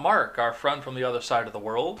 Mad Cow Mark, our friend from the other side of the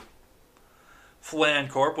world.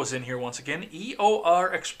 Flancorp was in here once again.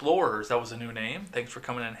 EOR Explorers, that was a new name. Thanks for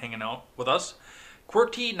coming and hanging out with us.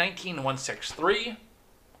 QWERTY 19163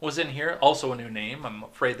 was in here, also a new name. I'm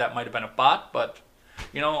afraid that might have been a bot, but,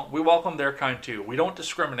 you know, we welcome their kind too. We don't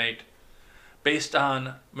discriminate based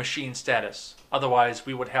on machine status. Otherwise,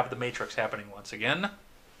 we would have the Matrix happening once again.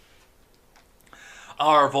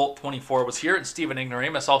 Our Volt 24 was here, and Stephen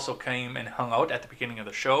Ignoramus also came and hung out at the beginning of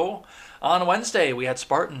the show. On Wednesday, we had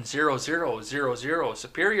Spartan 0000,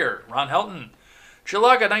 Superior, Ron Helton,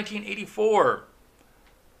 Chilaga 1984.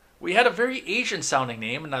 We had a very Asian-sounding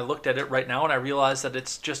name, and I looked at it right now, and I realized that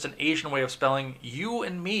it's just an Asian way of spelling you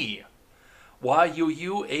and me.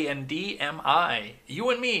 Y-U-U-A-N-D-M-I. You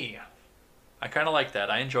and me. I kind of like that.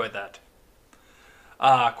 I enjoyed that.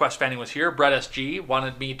 Quest Fanning was here. Brett SG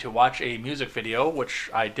wanted me to watch a music video, which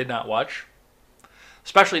I did not watch.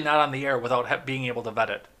 Especially not on the air without being able to vet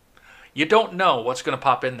it. You don't know what's going to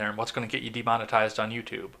pop in there and what's going to get you demonetized on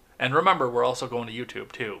YouTube. And remember, we're also going to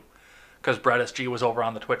YouTube too. Because Brett SG was over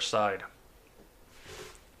on the Twitch side.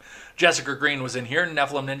 Jessica Green was in here.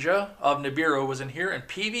 Nephilim Ninja of Nibiru was in here. And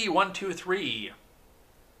PV123.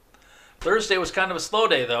 Thursday was kind of a slow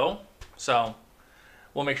day though. So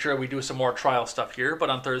we'll make sure we do some more trial stuff here.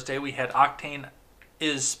 But on Thursday, we had Octane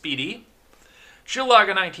is Speedy.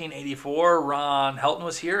 Chilaga 1984, Ron Helton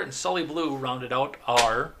was here. And Sully Blue rounded out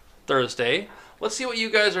our Thursday. Let's see what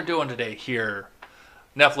you guys are doing today here.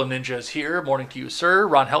 Nephilim Ninja is here. Morning to you, sir.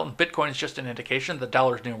 Ron Helton, Bitcoin is just an indication the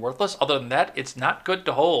dollar is near worthless. Other than that, it's not good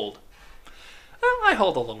to hold. I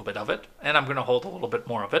hold a little bit of it, and I'm going to hold a little bit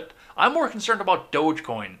more of it. I'm more concerned about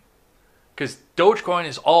Dogecoin. Because Dogecoin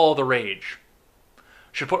is all the rage.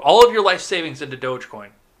 Should put all of your life savings into Dogecoin.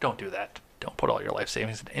 Don't do that. Don't put all your life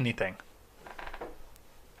savings into anything.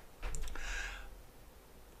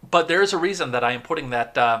 But there is a reason that I am putting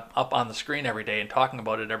that up on the screen every day and talking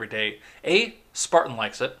about it every day. A, Spartan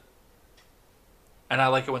likes it. And I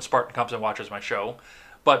like it when Spartan comes and watches my show.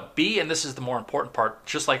 But B, and this is the more important part,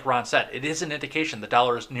 just like Ron said, it is an indication the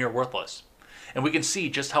dollar is near worthless. And we can see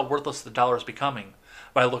just how worthless the dollar is becoming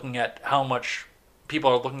by looking at how much people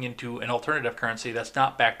are looking into an alternative currency that's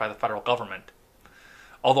not backed by the federal government.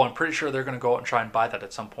 Although I'm pretty sure they're going to go out and try and buy that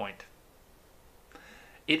at some point.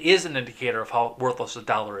 It is an indicator of how worthless the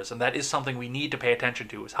dollar is, and that is something we need to pay attention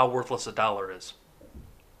to, is how worthless the dollar is.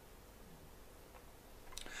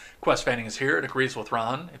 Quest Fanning is here. It agrees with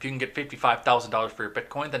Ron. If you can get $55,000 for your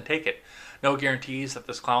Bitcoin, then take it. No guarantees that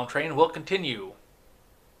this clown train will continue.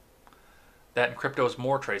 That in crypto is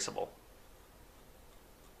more traceable.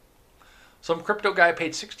 Some crypto guy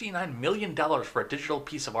paid $69 million for a digital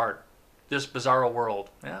piece of art. This bizarro world.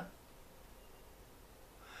 Yeah.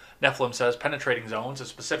 Nephilim says, penetrating zones is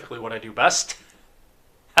specifically what I do best.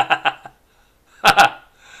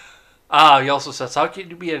 He also says, how can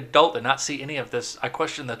you be an adult and not see any of this? I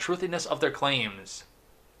question the truthiness of their claims.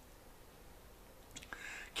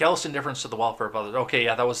 Callous indifference to the welfare of others. Okay,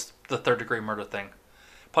 yeah, that was the third-degree murder thing.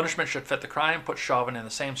 Punishment should fit the crime, put Chauvin in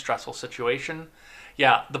the same stressful situation.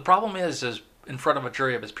 Yeah, the problem is in front of a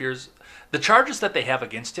jury of his peers, the charges that they have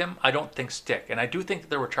against him, I don't think stick. And I do think that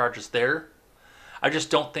there were charges there. I just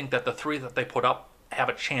don't think that the three that they put up have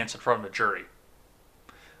a chance in front of a jury.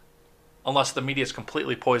 Unless the media's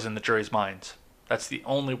completely poisoned the jury's minds. That's the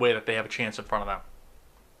only way that they have a chance in front of them.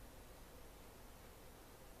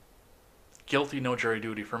 Guilty, no jury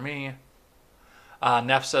duty for me.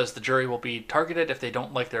 Neff says the jury will be targeted if they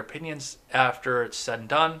don't like their opinions after it's said and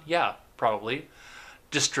done. Yeah, probably.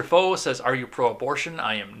 Distrifo says, are you pro-abortion?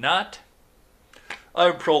 I am not.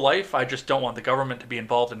 I'm pro-life. I just don't want the government to be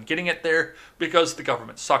involved in getting it there because the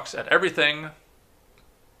government sucks at everything.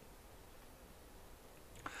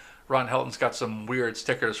 Ron Helton's got some weird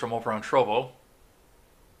stickers from over on Trovo.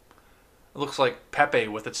 It looks like Pepe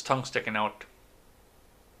with its tongue sticking out.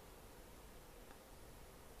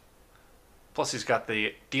 Plus he's got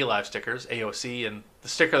the D-Live stickers, AOC, and the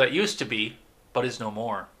sticker that used to be, but is no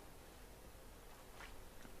more.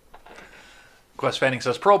 Quest Fanning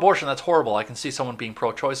says, pro-abortion, that's horrible. I can see someone being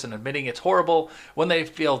pro-choice and admitting it's horrible when they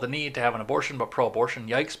feel the need to have an abortion, but pro-abortion,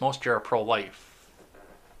 yikes, most are pro-life.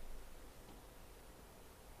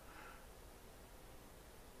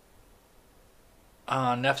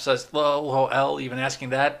 Neff says, LOL, even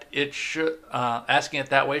asking that, asking it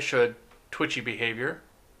that way should twitchy behavior.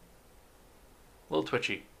 A little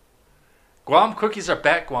twitchy. Guam cookies are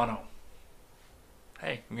back, Guano.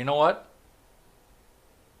 Hey, you know what?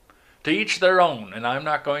 To each their own, and I'm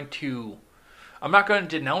not going to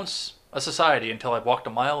denounce a society until I've walked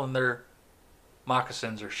a mile in their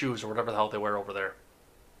moccasins or shoes or whatever the hell they wear over there.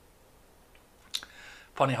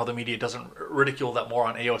 Funny how the media doesn't ridicule that more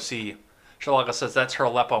on AOC. Shalaga says that's her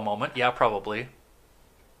Aleppo moment. Yeah, probably.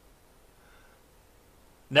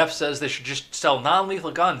 Neff says they should just sell non-lethal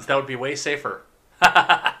guns. That would be way safer.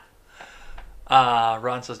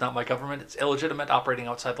 Ron says, not my government. It's illegitimate, operating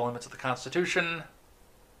outside the limits of the Constitution.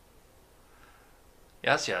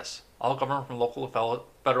 Yes. All government from local to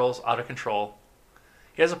federal is out of control.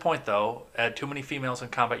 He has a point, though. Add too many females in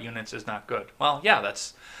combat units is not good. Well, yeah,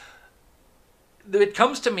 it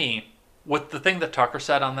comes to me with the thing that Tucker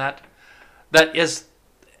said on that is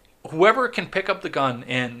whoever can pick up the gun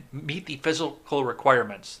and meet the physical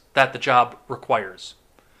requirements that the job requires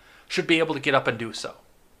should be able to get up and do so.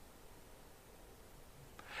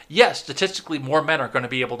 Yes, statistically, more men are going to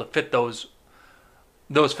be able to fit those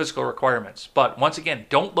physical requirements. But once again,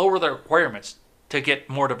 don't lower the requirements to get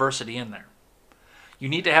more diversity in there. You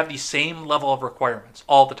need to have the same level of requirements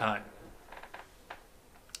all the time.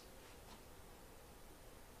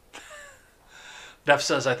 Def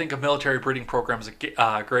says, I think a military breeding program is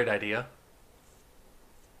a great idea.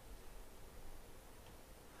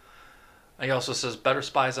 He also says, better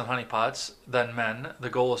spies on honeypots than men. The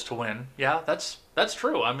goal is to win. Yeah, that's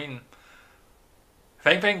true. I mean,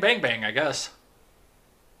 bang, bang, bang, bang, I guess.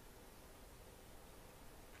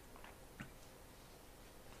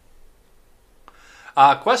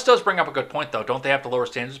 Quest does bring up a good point, though. Don't they have to lower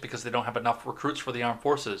standards because they don't have enough recruits for the armed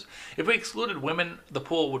forces? If we excluded women, the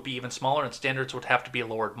pool would be even smaller and standards would have to be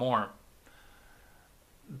lowered more.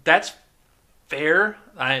 That's fair.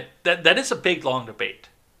 That is a big, long debate.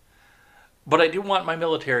 But I do want my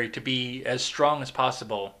military to be as strong as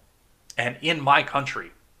possible and in my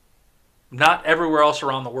country. Not everywhere else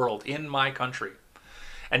around the world. In my country.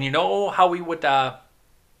 And you know how we would...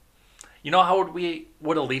 we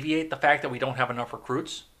would alleviate the fact that we don't have enough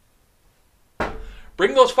recruits?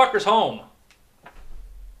 Bring those fuckers home.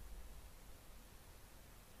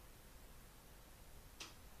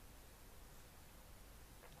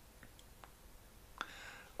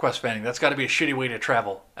 Quest Fanning, that's got to be a shitty way to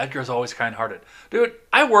travel. Edgar's always kind-hearted. Dude,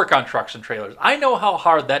 I work on trucks and trailers. I know how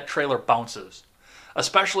hard that trailer bounces.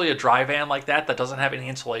 Especially a dry van like that doesn't have any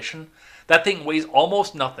insulation. That thing weighs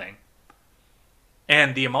almost nothing.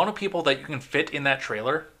 And the amount of people that you can fit in that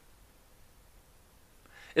trailer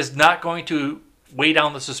is not going to weigh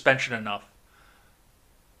down the suspension enough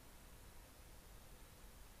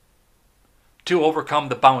to overcome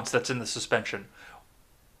the bounce that's in the suspension.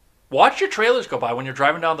 Watch your trailers go by when you're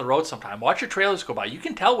driving down the road sometime. Watch your trailers go by. You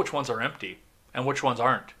can tell which ones are empty and which ones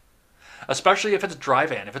aren't. Especially if it's a dry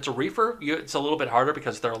van. If it's a reefer, it's a little bit harder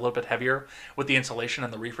because they're a little bit heavier with the insulation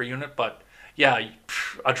and the reefer unit. But yeah,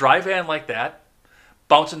 a dry van like that,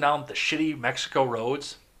 bouncing down the shitty Mexico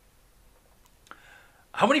roads.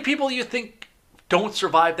 How many people do you think don't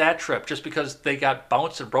survive that trip just because they got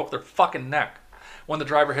bounced and broke their fucking neck when the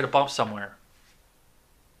driver hit a bump somewhere?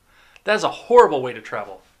 That is a horrible way to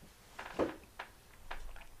travel.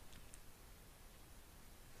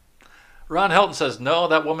 Ron Helton says, no,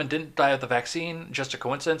 that woman didn't die of the vaccine, just a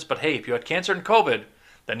coincidence. But hey, if you had cancer and COVID,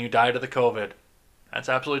 then you died of the COVID. That's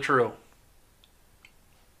absolutely true.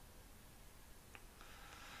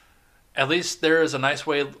 At least there is a nice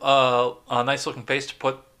looking face to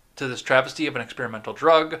put to this travesty of an experimental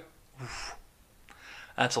drug. Oof.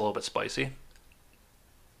 That's a little bit spicy.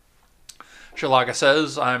 Shalaga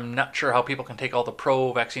says, I'm not sure how people can take all the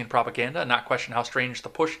pro-vaccine propaganda and not question how strange the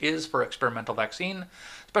push is for experimental vaccine,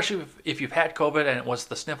 especially if you've had COVID and it was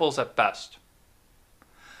the sniffles at best.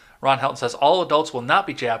 Ron Helton says, all adults will not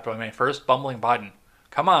be jabbed by May 1st, bumbling Biden.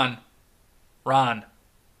 Come on, Ron.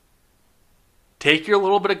 Take your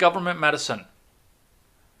little bit of government medicine.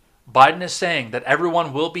 Biden is saying that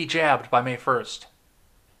everyone will be jabbed by May 1st.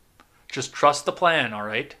 Just trust the plan, all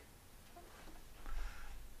right?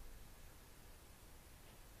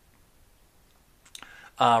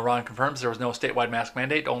 Ron confirms there was no statewide mask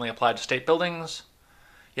mandate, only applied to state buildings.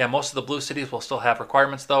 Yeah, most of the blue cities will still have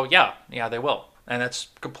requirements, though. Yeah, they will. And that's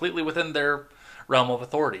completely within their realm of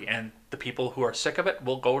authority. And the people who are sick of it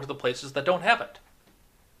will go to the places that don't have it.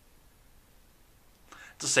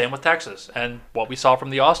 It's the same with Texas and what we saw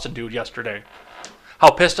from the Austin dude yesterday.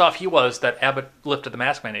 How pissed off he was that Abbott lifted the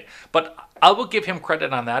mask mandate. But I will give him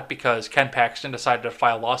credit on that because Ken Paxton decided to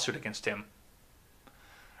file a lawsuit against him,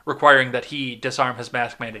 requiring that he disarm his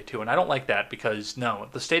mask mandate too. And I don't like that because, no,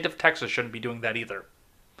 the state of Texas shouldn't be doing that either.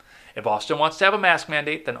 If Austin wants to have a mask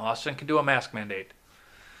mandate, then Austin can do a mask mandate.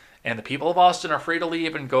 And the people of Austin are free to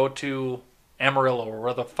leave and go to Amarillo or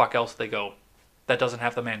where the fuck else they go that doesn't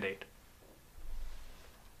have the mandate.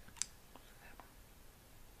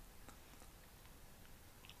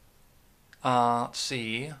 Let's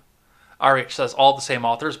see. RH says all the same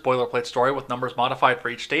authors, boilerplate story with numbers modified for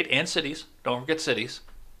each state and cities. Don't forget cities.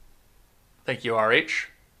 Thank you, RH.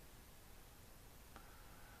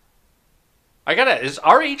 Is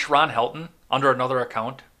RH Ron Helton under another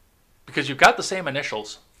account? Because you've got the same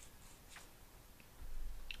initials.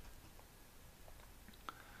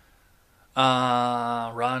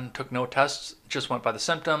 Ron took no tests, just went by the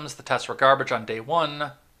symptoms. The tests were garbage on day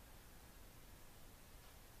 1.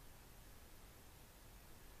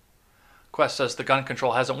 Quest says the gun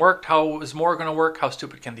control hasn't worked. How is more going to work? How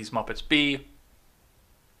stupid can these Muppets be?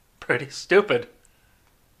 Pretty stupid.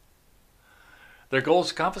 Their goal is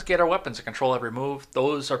to confiscate our weapons and control every move.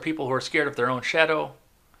 Those are people who are scared of their own shadow.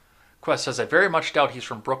 Quest says, I very much doubt he's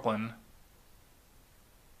from Brooklyn.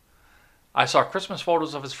 I saw Christmas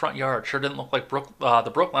photos of his front yard. Sure didn't look like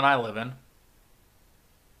the Brooklyn I live in.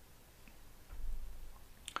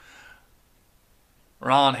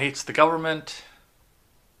 Ron hates the government.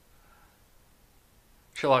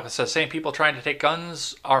 Sherlock says, same people trying to take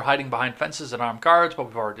guns are hiding behind fences and armed guards, but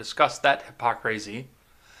we've already discussed that hypocrisy.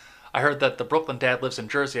 I heard that the Brooklyn dad lives in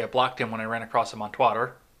Jersey. I blocked him when I ran across him on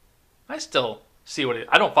Twitter. I still see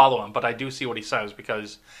I don't follow him, but I do see what he says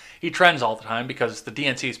because he trends all the time because the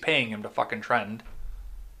DNC is paying him to fucking trend.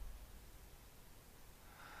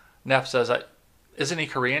 Neff says, isn't he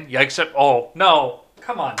Korean? Yikes. Oh, no.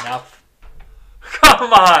 Come on, Neff.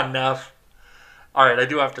 Come on, Neff. All right, I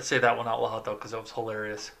do have to say that one out loud, though, because it was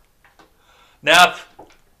hilarious. Neff.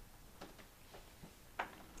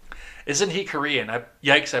 Isn't he Korean?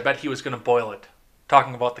 Yikes, I bet he was going to boil it.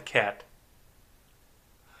 Talking about the cat.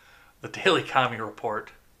 The Daily Commie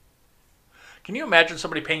Report. Can you imagine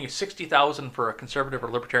somebody paying you $60,000 for a conservative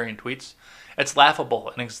or libertarian tweets? It's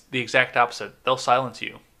laughable and the exact opposite. They'll silence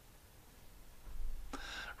you.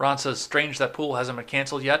 Ron says, strange that pool hasn't been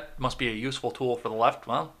canceled yet. Must be a useful tool for the left.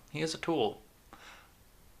 Well, he is a tool.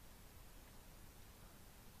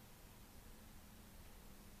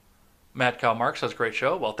 Mad Cow Mark says, great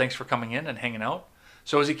show. Well, thanks for coming in and hanging out.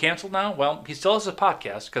 So is he canceled now? Well, he still has a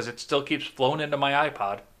podcast because it still keeps flowing into my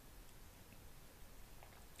iPod.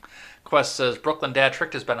 Quest says, Brooklyn dad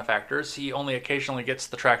tricked his benefactors. He only occasionally gets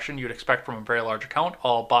the traction you'd expect from a very large account.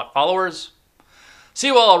 All bot followers.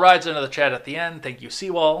 Seawall rides into the chat at the end. Thank you,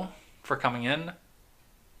 Seawall, for coming in.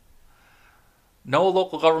 No,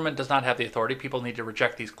 local government does not have the authority. People need to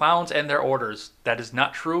reject these clowns and their orders. That is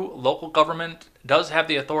not true. Local government does have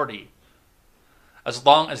the authority. As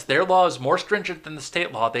long as their law is more stringent than the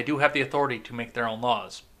state law, they do have the authority to make their own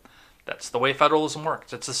laws. That's the way federalism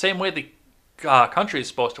works. It's the same way the country is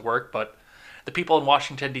supposed to work, but the people in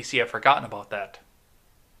Washington, D.C. have forgotten about that.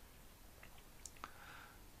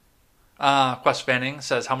 Quest Fanning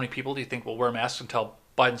says, how many people do you think will wear masks until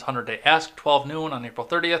Biden's 100-day ask, 12 noon on April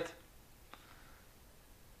 30th?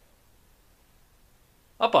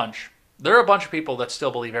 A bunch. There are a bunch of people that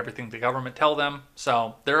still believe everything the government tell them,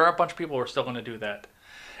 so there are a bunch of people who are still going to do that.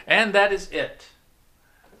 And that is it.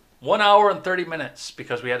 1 hour and 30 minutes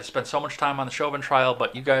because we had to spend so much time on the Chauvin trial,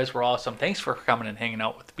 but you guys were awesome. Thanks for coming and hanging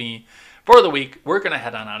out with me for the week. We're going to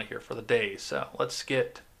head on out of here for the day, so let's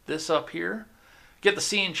get this up here, get the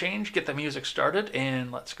scene changed, get the music started,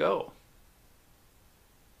 and let's go.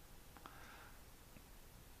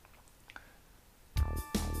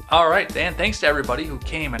 All right, and thanks to everybody who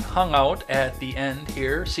came and hung out at the end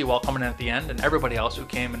here. Seawall coming in at the end, and everybody else who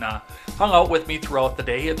came and hung out with me throughout the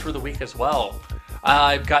day and through the week as well.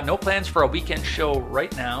 I've got no plans for a weekend show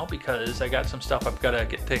right now because I got some stuff I've got to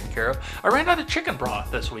get taken care of. I ran out of chicken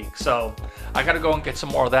broth this week, so I got to go and get some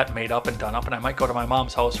more of that made up and done up, and I might go to my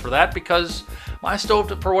mom's house for that because my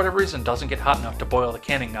stove, for whatever reason, doesn't get hot enough to boil the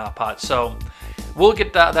canning pot. So we'll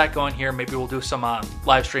get that going here. Maybe we'll do some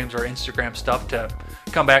live streams or Instagram stuff to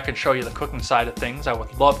come back and show you the cooking side of things. I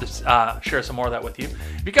would love to share some more of that with you.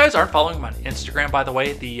 If you guys aren't following me on Instagram, by the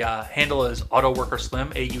way, the handle is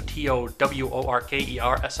AutoWorkerSlim,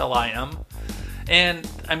 AutoWorkerslim. And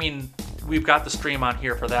I mean, we've got the stream on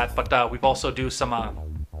here for that, but we've also do some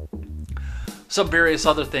various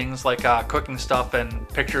other things like cooking stuff and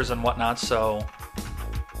pictures and whatnot. So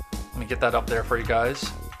let me get that up there for you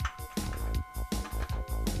guys.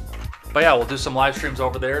 But yeah, we'll do some live streams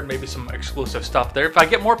over there and maybe some exclusive stuff there. If I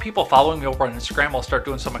get more people following me over on Instagram, I'll start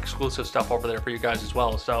doing some exclusive stuff over there for you guys as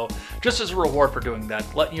well. So just as a reward for doing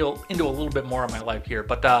that, letting you into a little bit more of my life here.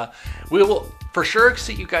 But we will for sure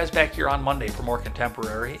see you guys back here on Monday for more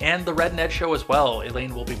Contemporary and the Red Ned Show as well.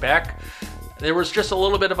 Elaine will be back. There was just a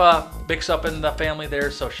little bit of a mix-up in the family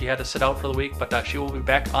there, so she had to sit out for the week. But she will be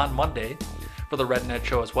back on Monday for the Red Ned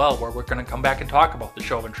Show as well, where we're going to come back and talk about the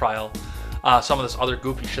Chauvin trial. Some of this other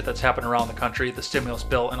goofy shit that's happening around the country, the stimulus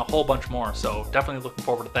bill, and a whole bunch more. So definitely looking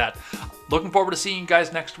forward to that. Looking forward to seeing you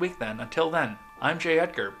guys next week then. Until then, I'm Jay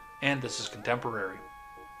Edgar, and this is Contemporary.